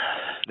their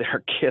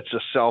kids a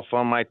cell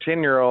phone. My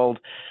 10-year-old,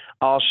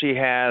 all she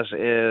has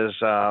is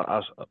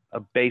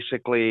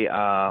basically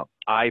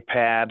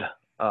iPad,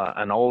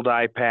 an old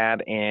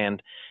iPad,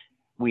 and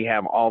we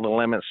have all the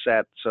limits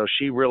set, so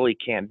she really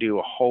can't do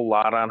a whole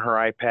lot on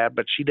her iPad,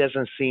 but she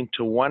doesn't seem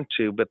to want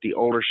to. But the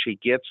older she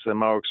gets,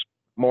 the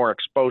more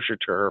exposure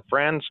to her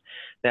friends,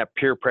 that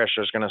peer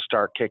pressure is going to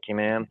start kicking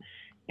in.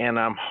 And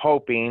I'm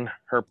hoping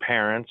her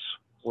parents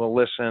will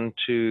listen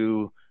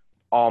to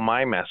all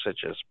my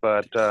messages.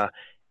 But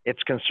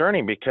it's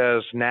concerning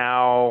because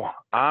now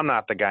I'm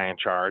not the guy in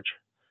charge.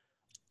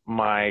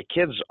 My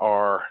kids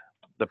are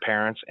the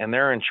parents, and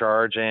they're in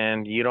charge,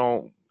 and you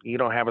don't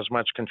have as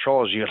much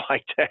control as you'd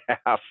like to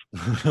have.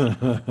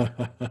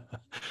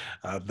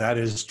 That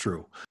is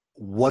true.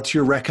 What's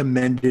your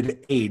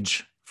recommended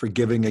age for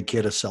giving a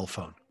kid a cell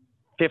phone?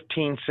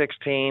 15,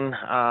 16,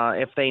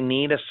 if they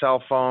need a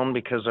cell phone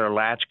because they're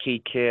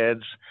latchkey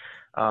kids,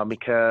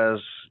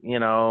 because,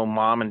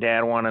 mom and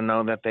dad want to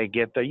know that they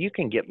get there. You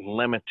can get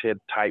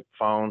limited type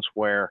phones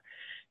where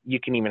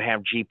you can even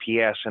have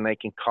GPS and they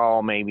can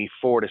call maybe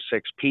 4 to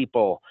 6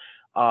 people.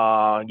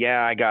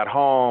 I got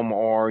home,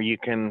 or you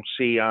can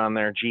see on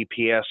their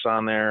GPS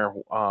on their,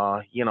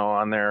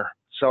 on their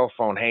cell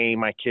phone, hey,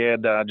 my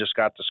kid just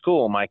got to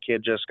school. My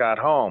kid just got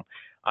home.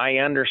 I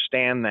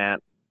understand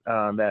that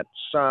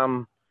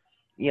some,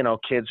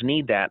 kids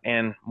need that,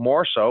 and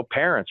more so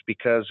parents,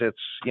 because it's,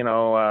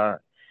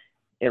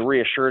 it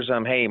reassures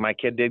them, hey, my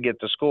kid did get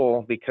to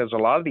school, because a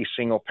lot of these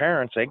single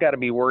parents, they got to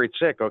be worried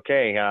sick.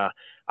 Okay,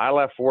 I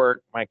left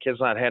work. My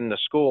kid's not heading to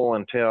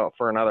school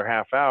for another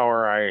half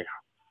hour. I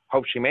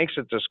hope she makes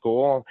it to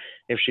school.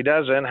 If she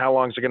doesn't, how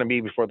long is it going to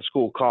be before the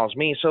school calls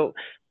me? So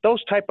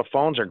those type of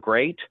phones are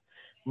great.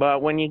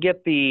 But when you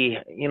get the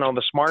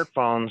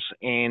smartphones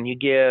and you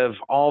give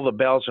all the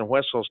bells and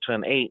whistles to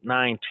an 8,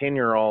 9,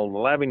 10-year-old,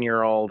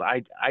 11-year-old,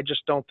 I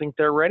just don't think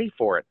they're ready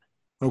for it.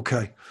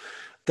 Okay.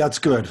 That's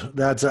good.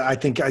 I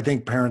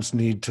think parents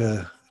need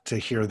to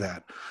hear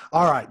that.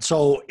 All right.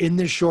 So in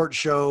this short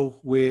show,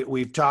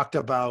 we've talked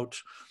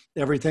about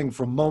everything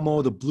from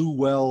Momo, the Blue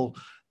Well,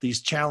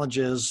 these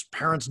challenges,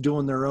 parents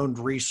doing their own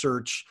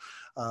research,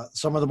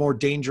 some of the more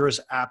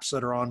dangerous apps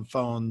that are on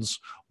phones,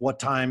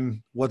 what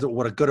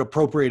a good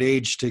appropriate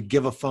age to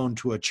give a phone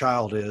to a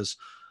child is.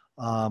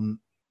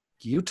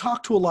 You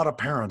talk to a lot of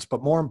parents,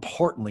 but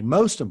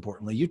most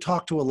importantly, you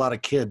talk to a lot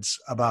of kids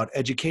about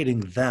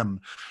educating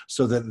them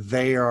so that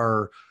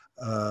they're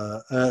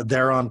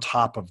on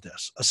top of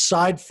this.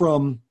 Aside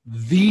from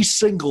the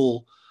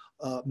single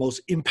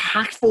most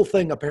impactful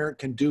thing a parent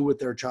can do with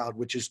their child,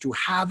 which is to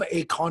have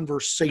a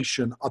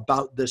conversation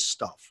about this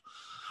stuff,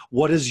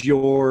 what is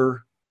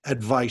your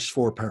advice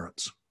for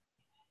parents?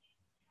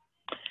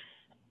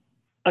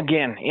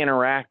 Again,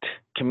 interact,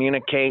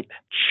 communicate,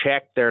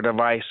 check their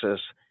devices.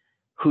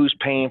 Who's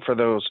paying for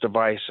those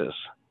devices?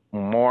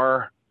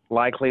 More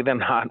likely than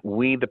not,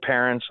 we, the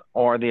parents,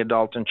 or the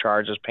adult in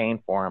charge is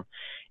paying for them.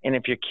 And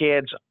if your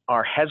kids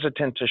are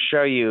hesitant to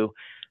show you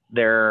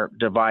their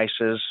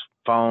devices,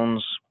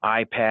 phones,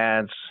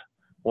 iPads,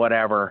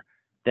 whatever,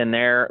 then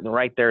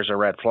there's a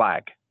red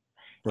flag.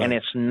 Right. And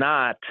it's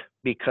not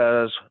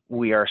because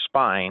we are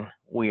spying,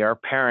 we are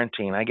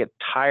parenting. I get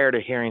tired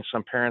of hearing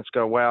some parents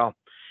go, well,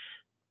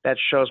 that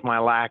shows my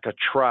lack of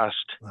trust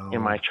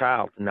in my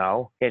child.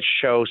 No, it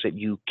shows that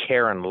you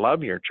care and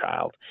love your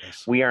child.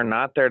 Yes. We are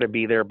not there to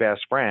be their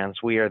best friends.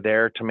 We are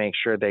there to make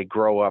sure they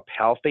grow up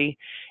healthy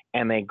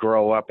and they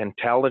grow up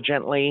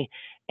intelligently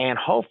and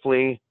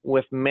hopefully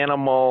with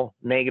minimal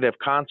negative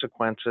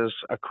consequences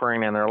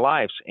occurring in their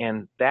lives.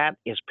 And that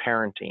is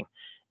parenting.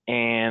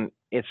 And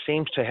it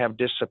seems to have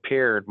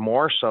disappeared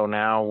more so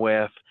now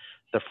with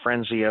the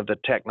frenzy of the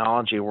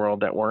technology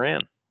world that we're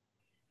in.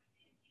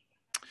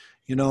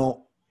 You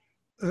know,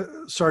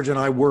 Sergeant,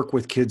 I work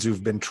with kids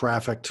who've been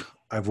trafficked.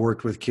 I've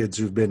worked with kids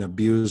who've been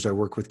abused. I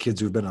work with kids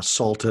who've been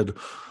assaulted,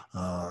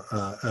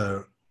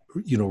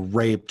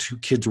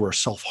 raped, kids who are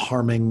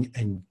self-harming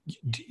and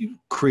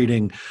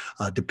creating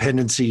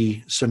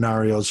dependency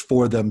scenarios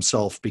for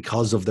themselves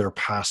because of their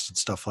past and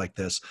stuff like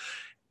this.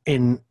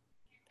 And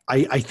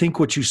I think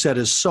what you said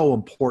is so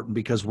important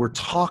because we're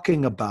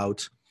talking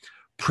about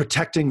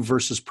protecting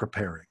versus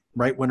preparing,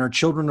 right? When our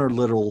children are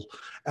little,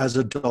 as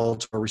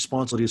adults, our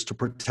responsibility is to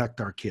protect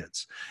our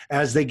kids.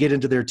 As they get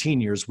into their teen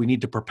years, we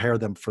need to prepare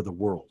them for the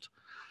world.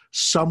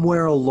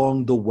 Somewhere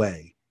along the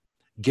way,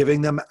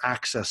 giving them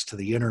access to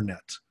the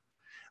internet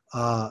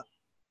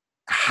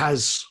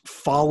has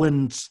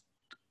fallen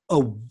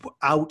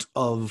out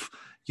of,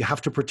 you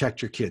have to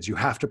protect your kids. You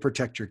have to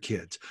protect your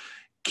kids.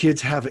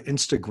 Kids have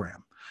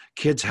Instagram.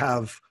 Kids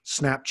have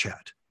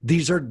Snapchat.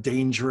 These are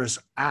dangerous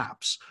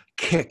apps.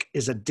 Kik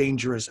is a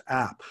dangerous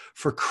app.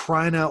 For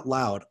crying out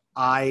loud,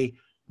 I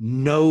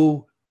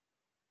know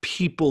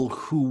people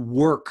who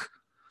work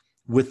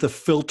with the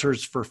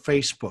filters for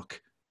Facebook,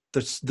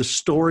 the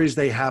stories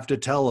they have to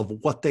tell of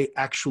what they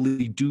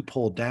actually do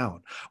pull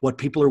down, what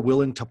people are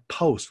willing to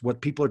post,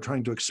 what people are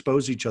trying to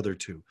expose each other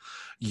to.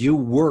 You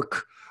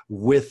work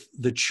with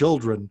the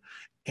children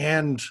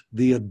and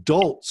the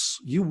adults.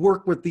 You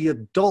work with the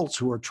adults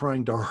who are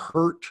trying to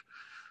hurt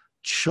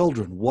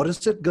children. What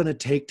is it going to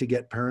take to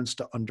get parents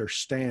to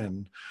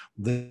understand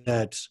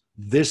that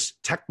this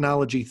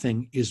technology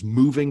thing is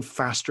moving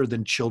faster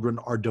than children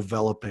are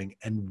developing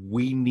and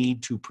we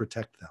need to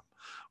protect them?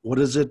 What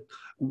is it?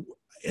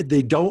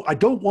 I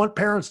don't want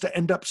parents to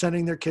end up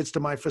sending their kids to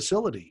my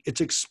facility.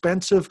 It's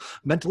expensive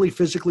mentally,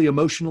 physically,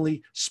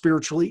 emotionally,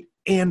 spiritually,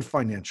 and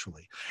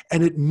financially.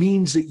 And it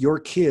means that your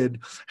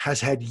kid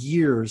has had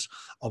years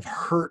of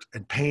hurt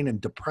and pain and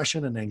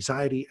depression and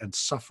anxiety and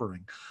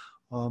suffering.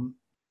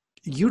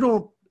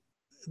 The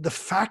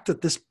fact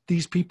that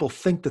these people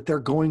think that they're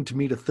going to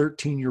meet a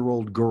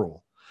 13-year-old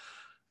girl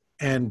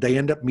and they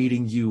end up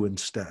meeting you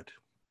instead.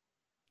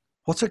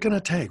 What's it going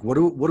to take? What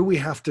do we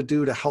have to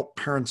do to help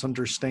parents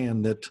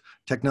understand that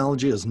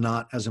technology is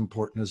not as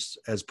important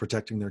as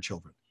protecting their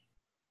children?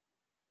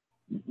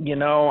 You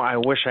know, I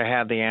wish I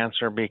had the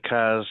answer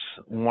because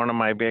one of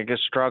my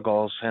biggest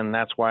struggles, and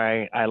that's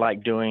why I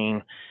like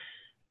doing,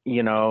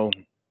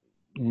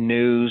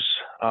 news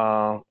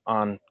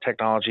on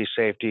technology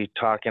safety,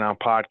 talking on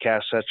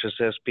podcasts such as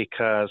this,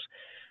 because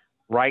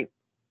right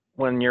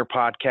when your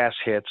podcast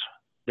hits,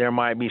 there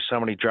might be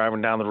somebody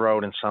driving down the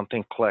road and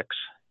something clicks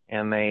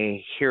and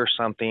they hear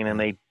something and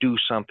they do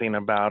something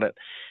about it.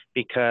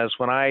 Because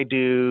when I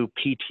do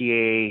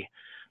PTA,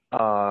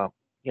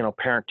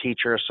 Parent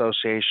Teacher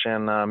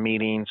Association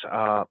meetings,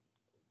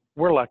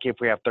 we're lucky if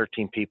we have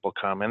 13 people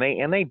come, and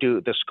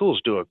the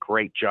schools do a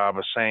great job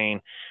of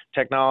saying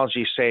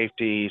technology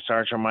safety.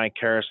 Sergeant Mike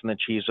Harris and the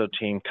CHISO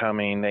team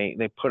coming,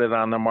 they put it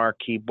on the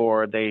marquee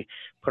board, they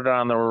put it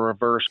on the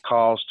reverse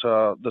calls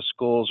to the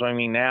schools. I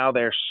mean, now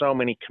there's so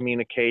many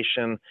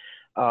communication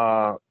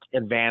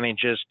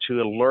advantages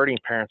to alerting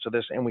parents of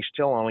this, and we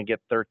still only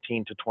get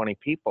 13 to 20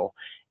 people,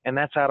 and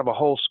that's out of a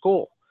whole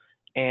school.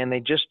 And they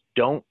just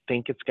don't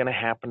think it's going to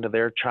happen to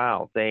their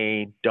child.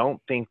 They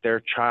don't think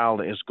their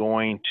child is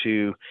going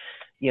to,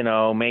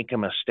 make a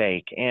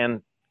mistake.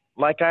 And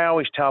like I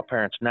always tell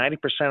parents, 90%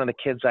 of the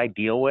kids I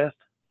deal with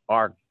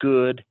are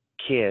good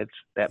kids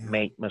that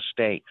make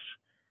mistakes.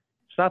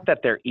 It's not that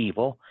they're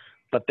evil,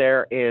 but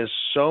there is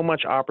so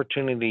much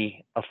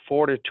opportunity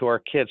afforded to our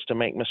kids to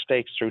make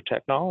mistakes through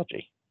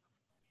technology.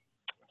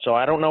 So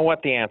I don't know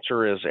what the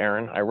answer is,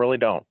 Aaron. I really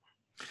don't.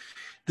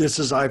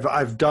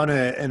 I've done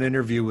an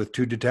interview with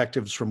two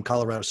detectives from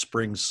Colorado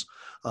Springs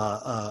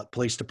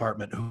Police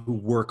Department who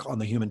work on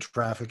the human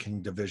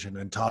trafficking division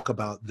and talk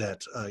about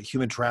that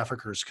human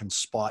traffickers can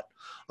spot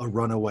a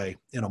runaway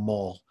in a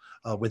mall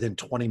within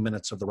 20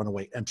 minutes of the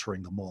runaway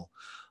entering the mall.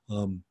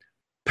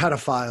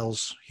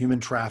 Pedophiles, human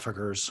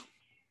traffickers,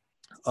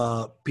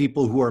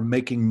 people who are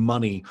making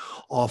money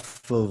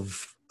off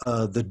of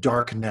the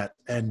dark net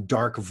and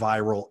dark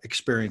viral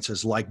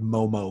experiences like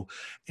Momo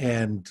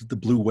and the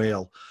Blue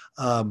Whale.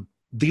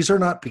 These are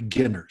not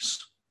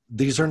beginners.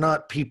 these are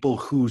not people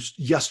who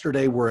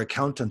yesterday were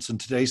accountants and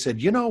today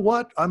said, you know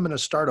what, I'm going to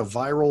start a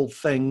viral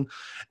thing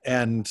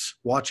and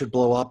watch it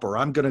blow up, or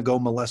I'm going to go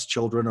molest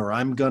children, or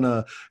I'm going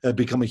to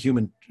become a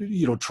human,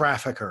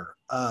 trafficker.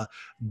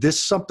 This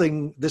is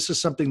something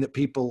that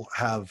people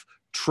have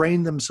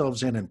trained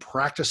themselves in and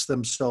practiced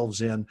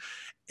themselves in.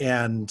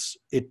 And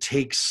it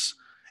takes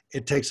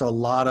a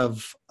lot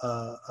of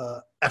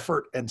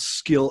effort and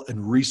skill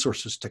and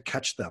resources to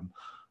catch them.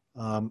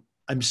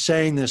 I'm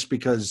saying this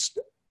because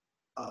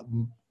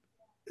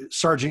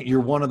Sergeant, you're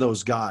one of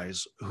those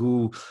guys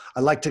who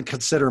I like to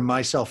consider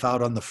myself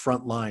out on the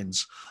front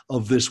lines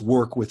of this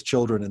work with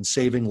children and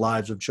saving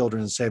lives of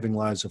children and saving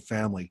lives of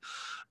family.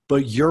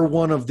 But you're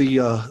one of the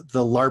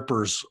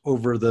LARPers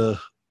over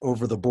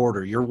the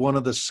border. You're one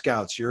of the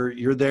scouts.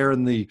 You're there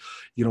in the,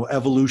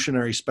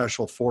 evolutionary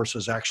special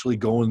forces, actually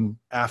going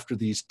after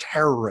these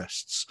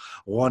terrorists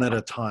one at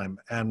a time.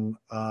 And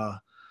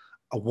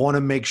I want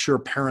to make sure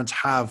parents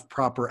have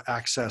proper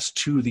access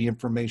to the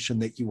information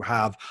that you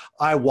have.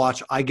 I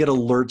get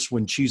alerts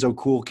when Chizo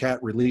Cool Cat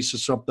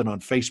releases something on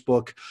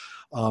Facebook.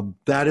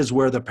 That is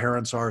where the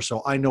parents are.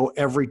 So I know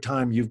every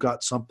time you've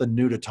got something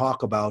new to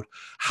talk about,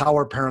 how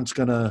are parents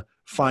going to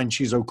find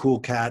Chizo Cool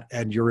Cat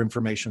and your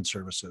information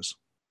services?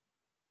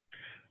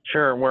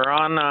 Sure. We're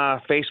on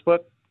Facebook,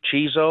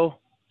 Chizo,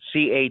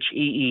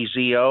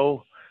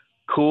 Cheezo,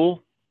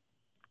 Cool,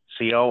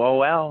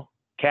 Cool,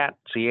 Cat,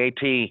 Cat.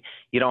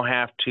 You don't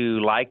have to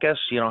like us.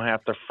 You don't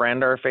have to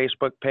friend our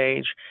Facebook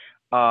page.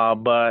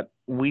 But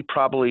we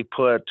probably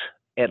put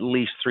at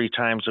least 3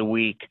 times a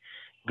week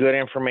good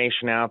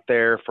information out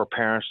there for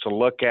parents to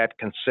look at,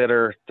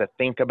 consider, to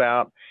think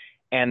about.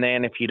 And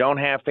then if you don't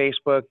have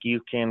Facebook,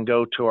 you can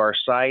go to our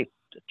site,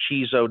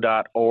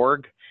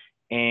 chizo.org,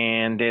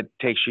 and it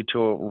takes you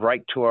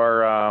right to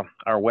our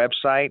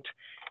website.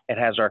 It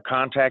has our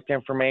contact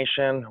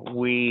information.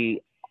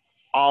 We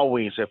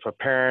always, if a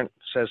parent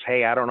says,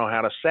 hey, I don't know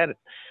how to set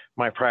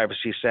my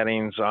privacy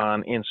settings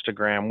on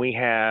Instagram, we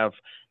have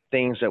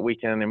things that we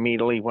can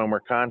immediately, when we're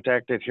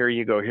contacted, here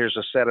you go, here's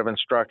a set of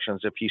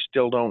instructions. If you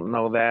still don't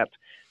know that,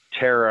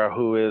 Tara,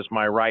 who is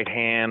my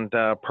right-hand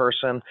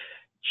person,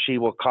 she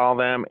will call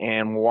them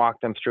and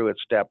walk them through it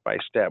step by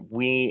step.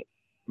 We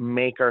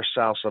make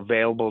ourselves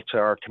available to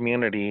our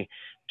community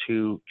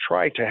to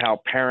try to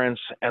help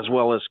parents as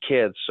well as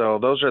kids. So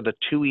those are the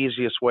 2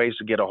 easiest ways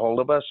to get a hold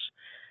of us.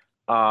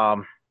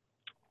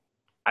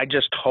 I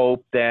just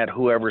hope that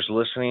whoever's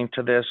listening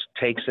to this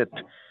takes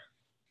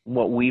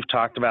what we've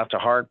talked about to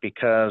heart,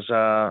 because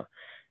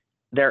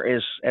there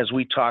is, as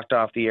we talked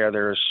off the air,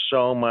 there is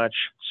so much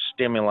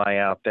stimuli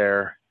out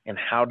there, and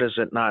how does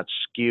it not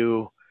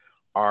skew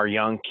our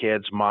young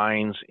kids'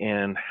 minds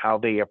in how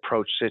they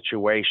approach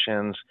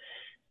situations,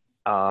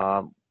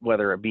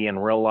 whether it be in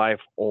real life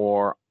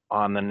or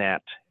on the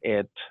net.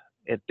 It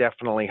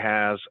definitely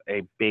has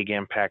a big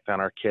impact on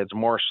our kids,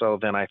 more so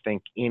than I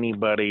think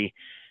anybody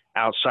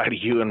outside of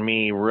you and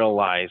me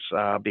realize,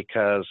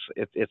 because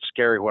it's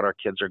scary what our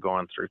kids are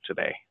going through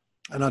today.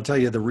 And I'll tell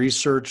you, the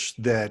research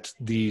that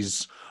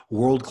these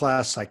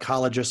world-class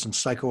psychologists and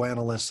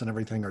psychoanalysts and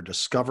everything are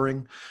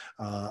discovering,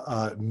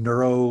 what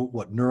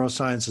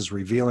neuroscience is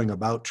revealing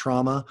about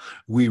trauma,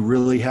 we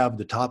really have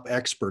the top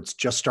experts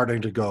just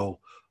starting to go,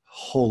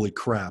 holy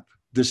crap,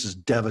 this is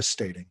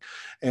devastating.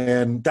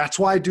 And that's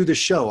why I do this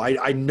show.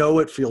 I know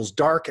it feels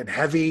dark and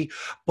heavy,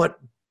 but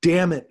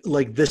damn it,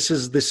 like this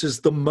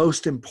is the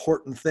most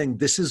important thing.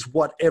 This is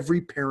what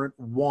every parent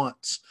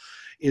wants,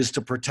 is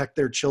to protect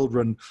their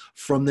children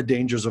from the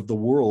dangers of the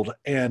world.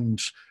 And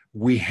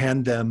we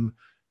hand them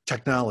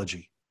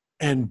technology.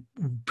 And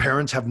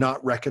parents have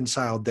not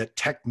reconciled that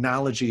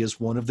technology is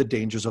one of the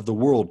dangers of the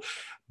world,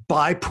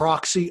 by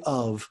proxy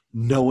of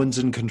no one's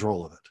in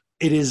control of it.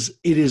 It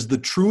is the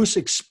truest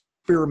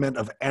experiment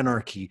of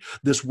anarchy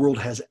this world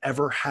has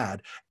ever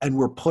had, and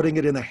we're putting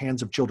it in the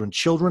hands of children.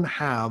 Children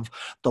have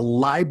the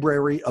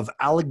Library of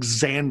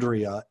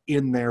Alexandria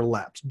in their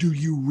laps. Do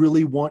you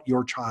really want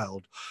your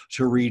child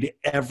to read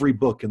every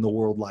book in the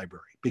World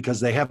Library? Because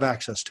they have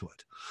access to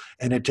it.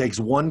 And it takes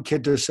one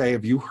kid to say,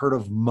 have you heard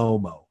of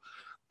Momo?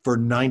 For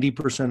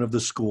 90% of the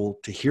school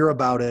to hear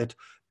about it,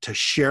 to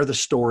share the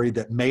story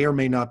that may or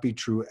may not be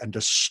true, and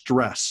to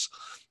stress,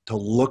 to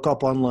look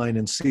up online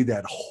and see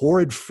that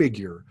horrid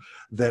figure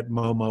that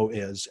Momo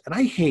is. And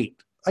I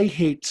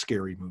hate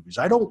scary movies.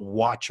 I don't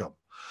watch them.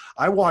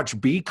 I watch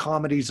B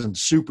comedies and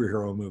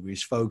superhero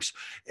movies, folks.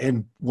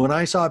 And when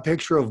I saw a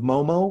picture of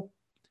Momo,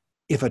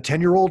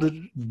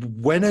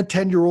 when a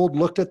 10-year-old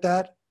looked at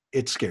that,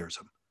 it scares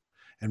them.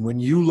 And when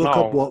you look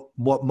up what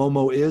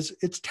Momo is,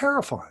 it's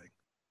terrifying.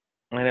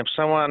 And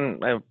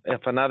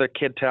if another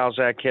kid tells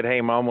that kid, hey,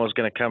 Momo's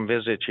going to come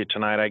visit you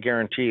tonight, I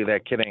guarantee you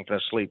that kid ain't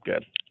going to sleep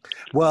good.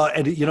 Well,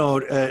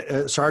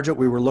 and Sergeant,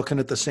 we were looking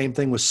at the same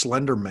thing with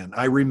Slenderman.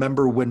 I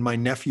remember when my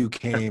nephew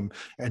came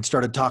and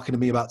started talking to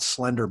me about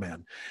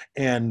Slenderman,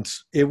 and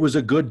it was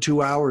a good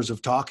 2 hours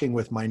of talking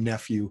with my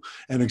nephew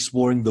and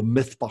exploring the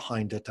myth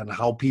behind it and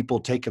how people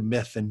take a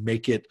myth and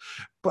make it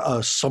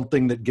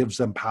something that gives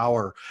them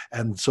power.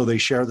 And so they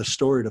share the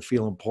story to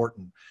feel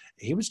important.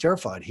 he was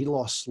terrified. He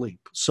lost sleep.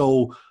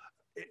 So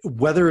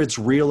whether it's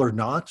real or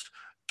not,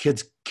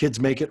 kids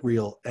make it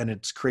real, and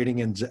it's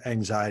creating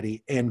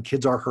anxiety, and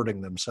kids are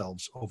hurting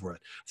themselves over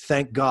it.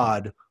 Thank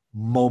God,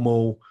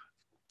 Momo,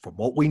 from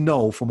what we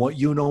know, from what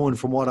you know, and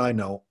from what I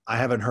know, I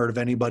haven't heard of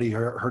anybody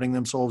hurting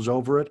themselves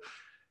over it.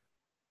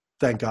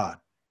 Thank God.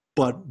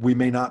 But we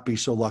may not be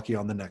so lucky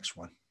on the next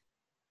one.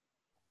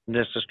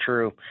 This is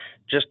true.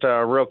 Just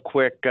a real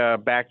quick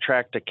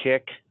backtrack to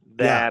kick.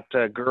 That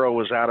girl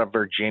was out of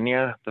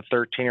Virginia, the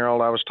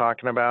 13-year-old I was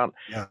talking about.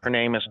 Yeah. Her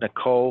name is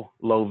Nicole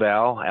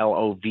Lovell,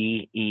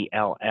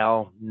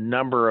 Lovell.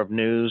 Number of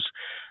news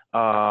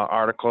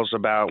articles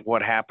about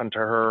what happened to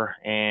her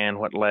and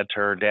what led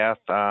to her death.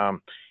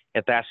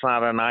 If that's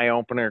not an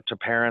eye-opener to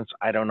parents,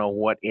 I don't know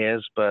what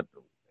is, but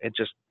it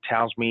just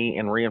tells me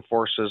and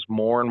reinforces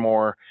more and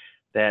more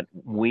that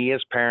we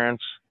as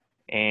parents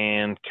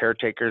and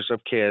caretakers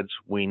of kids,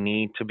 we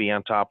need to be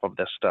on top of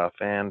this stuff.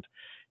 And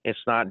it's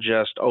not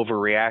just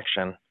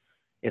overreaction,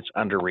 it's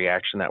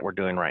underreaction that we're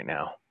doing right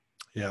now.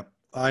 Yeah,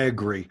 I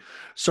agree.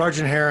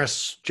 Sergeant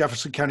Harris,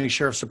 Jefferson County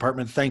Sheriff's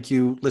Department, thank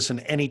you. Listen,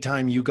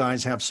 anytime you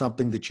guys have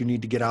something that you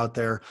need to get out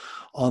there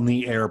on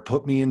the air,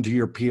 put me into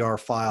your PR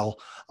file.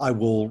 I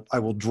will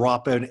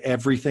drop in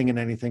everything and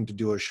anything to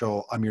do a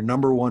show. I'm your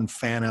number one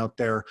fan out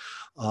there.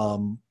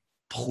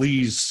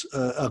 Please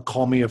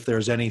call me if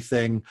there's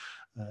anything.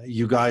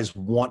 You guys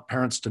want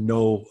parents to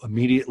know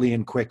immediately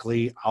and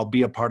quickly. I'll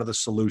be a part of the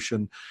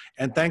solution.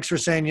 And thanks for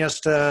saying yes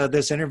to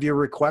this interview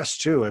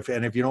request too. If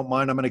you don't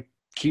mind, I'm going to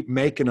keep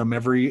making them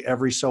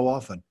every so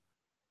often.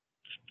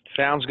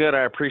 Sounds good.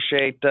 I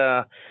appreciate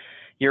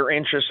your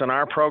interest in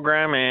our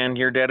program and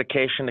your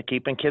dedication to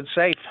keeping kids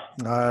safe.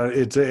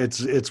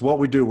 It's what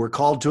we do. We're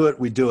called to it.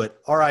 We do it.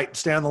 All right.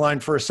 Stay on the line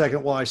for a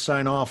second while I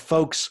sign off,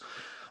 folks.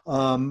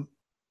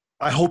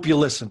 I hope you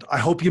listened. I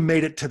hope you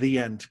made it to the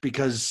end,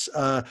 because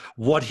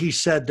what he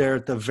said there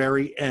at the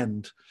very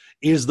end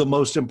is the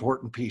most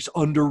important piece.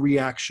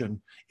 Underreaction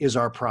is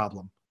our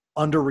problem.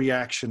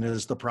 Underreaction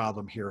is the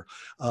problem here.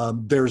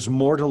 There's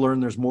more to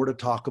learn. There's more to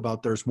talk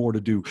about. There's more to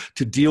do.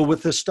 To deal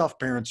with this stuff,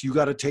 parents, you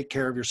got to take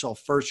care of yourself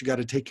first. You got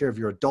to take care of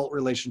your adult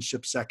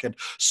relationship second,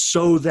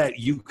 so that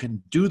you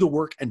can do the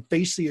work and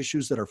face the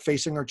issues that are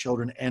facing our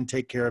children and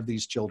take care of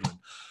these children.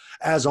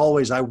 As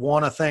always, I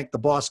want to thank the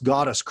boss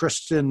goddess,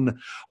 Kristen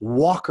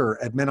Walker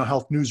at Mental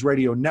Health News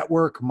Radio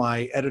Network,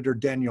 my editor,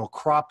 Daniel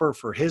Cropper,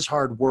 for his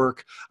hard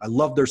work. I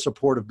love their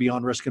support of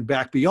Beyond Risk and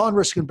Back. Beyond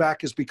Risk and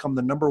Back has become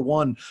the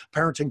 #1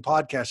 parenting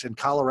podcast in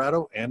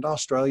Colorado and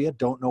Australia.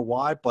 Don't know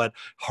why, but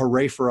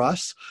hooray for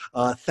us.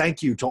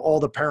 Thank you to all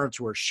the parents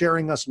who are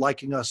sharing us,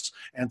 liking us,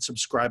 and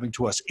subscribing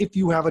to us. If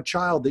you have a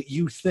child that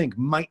you think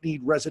might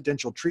need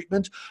residential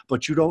treatment,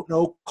 but you don't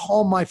know,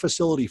 call my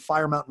facility,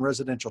 Fire Mountain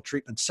Residential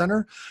Treatment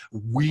Center.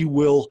 We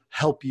will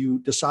help you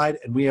decide,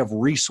 and we have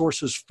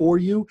resources for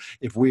you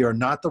if we are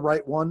not the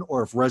right one,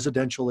 or if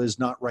residential is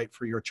not right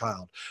for your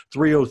child.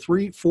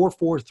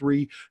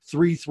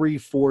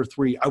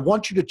 303-443-3343. I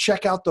want you to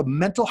check out the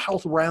Mental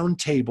Health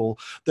Roundtable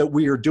that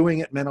we are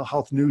doing at Mental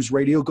Health News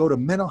Radio. Go to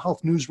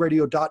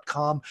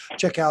mentalhealthnewsradio.com.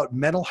 Check out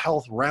Mental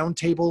Health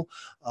Roundtable.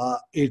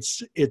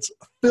 It's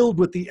filled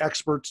with the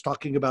experts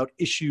talking about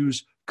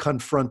issues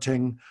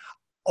confronting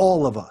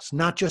all of us,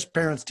 not just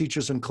parents,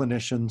 teachers, and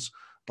clinicians,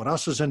 but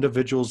us as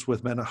individuals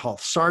with mental health.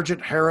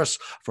 Sergeant Harris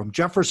from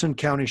Jefferson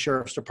County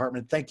Sheriff's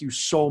Department, thank you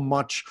so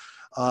much.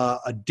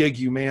 I dig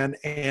you, man.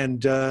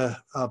 And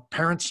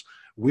parents,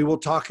 we will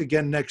talk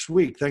again next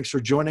week. Thanks for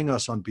joining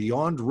us on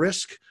Beyond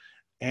Risk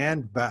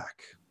and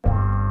Back.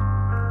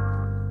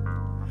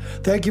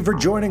 Thank you for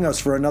joining us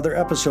for another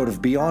episode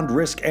of Beyond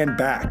Risk and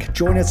Back.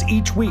 Join us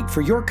each week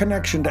for your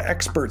connection to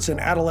experts in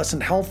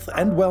adolescent health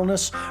and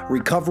wellness,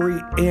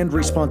 recovery, and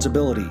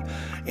responsibility,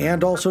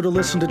 and also to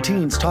listen to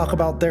teens talk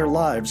about their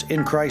lives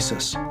in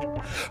crisis.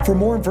 For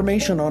more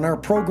information on our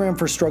program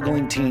for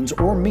struggling teens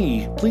or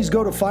me, please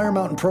go to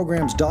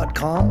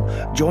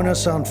firemountainprograms.com. Join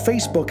us on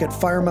Facebook at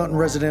Fire Mountain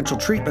Residential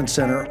Treatment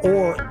Center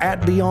or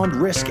at Beyond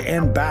Risk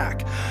and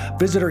Back.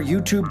 Visit our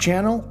YouTube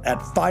channel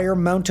at Fire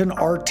Mountain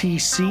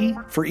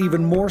RTC for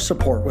even more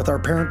support with our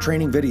parent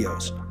training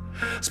videos.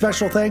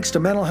 Special thanks to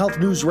Mental Health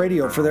News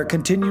Radio for their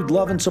continued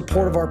love and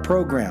support of our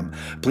program.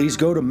 Please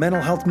go to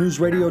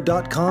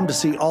mentalhealthnewsradio.com to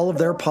see all of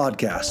their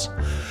podcasts.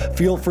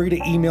 Feel free to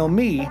email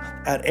me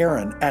at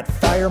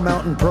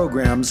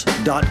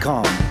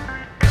Aaron@firemountainprograms.com.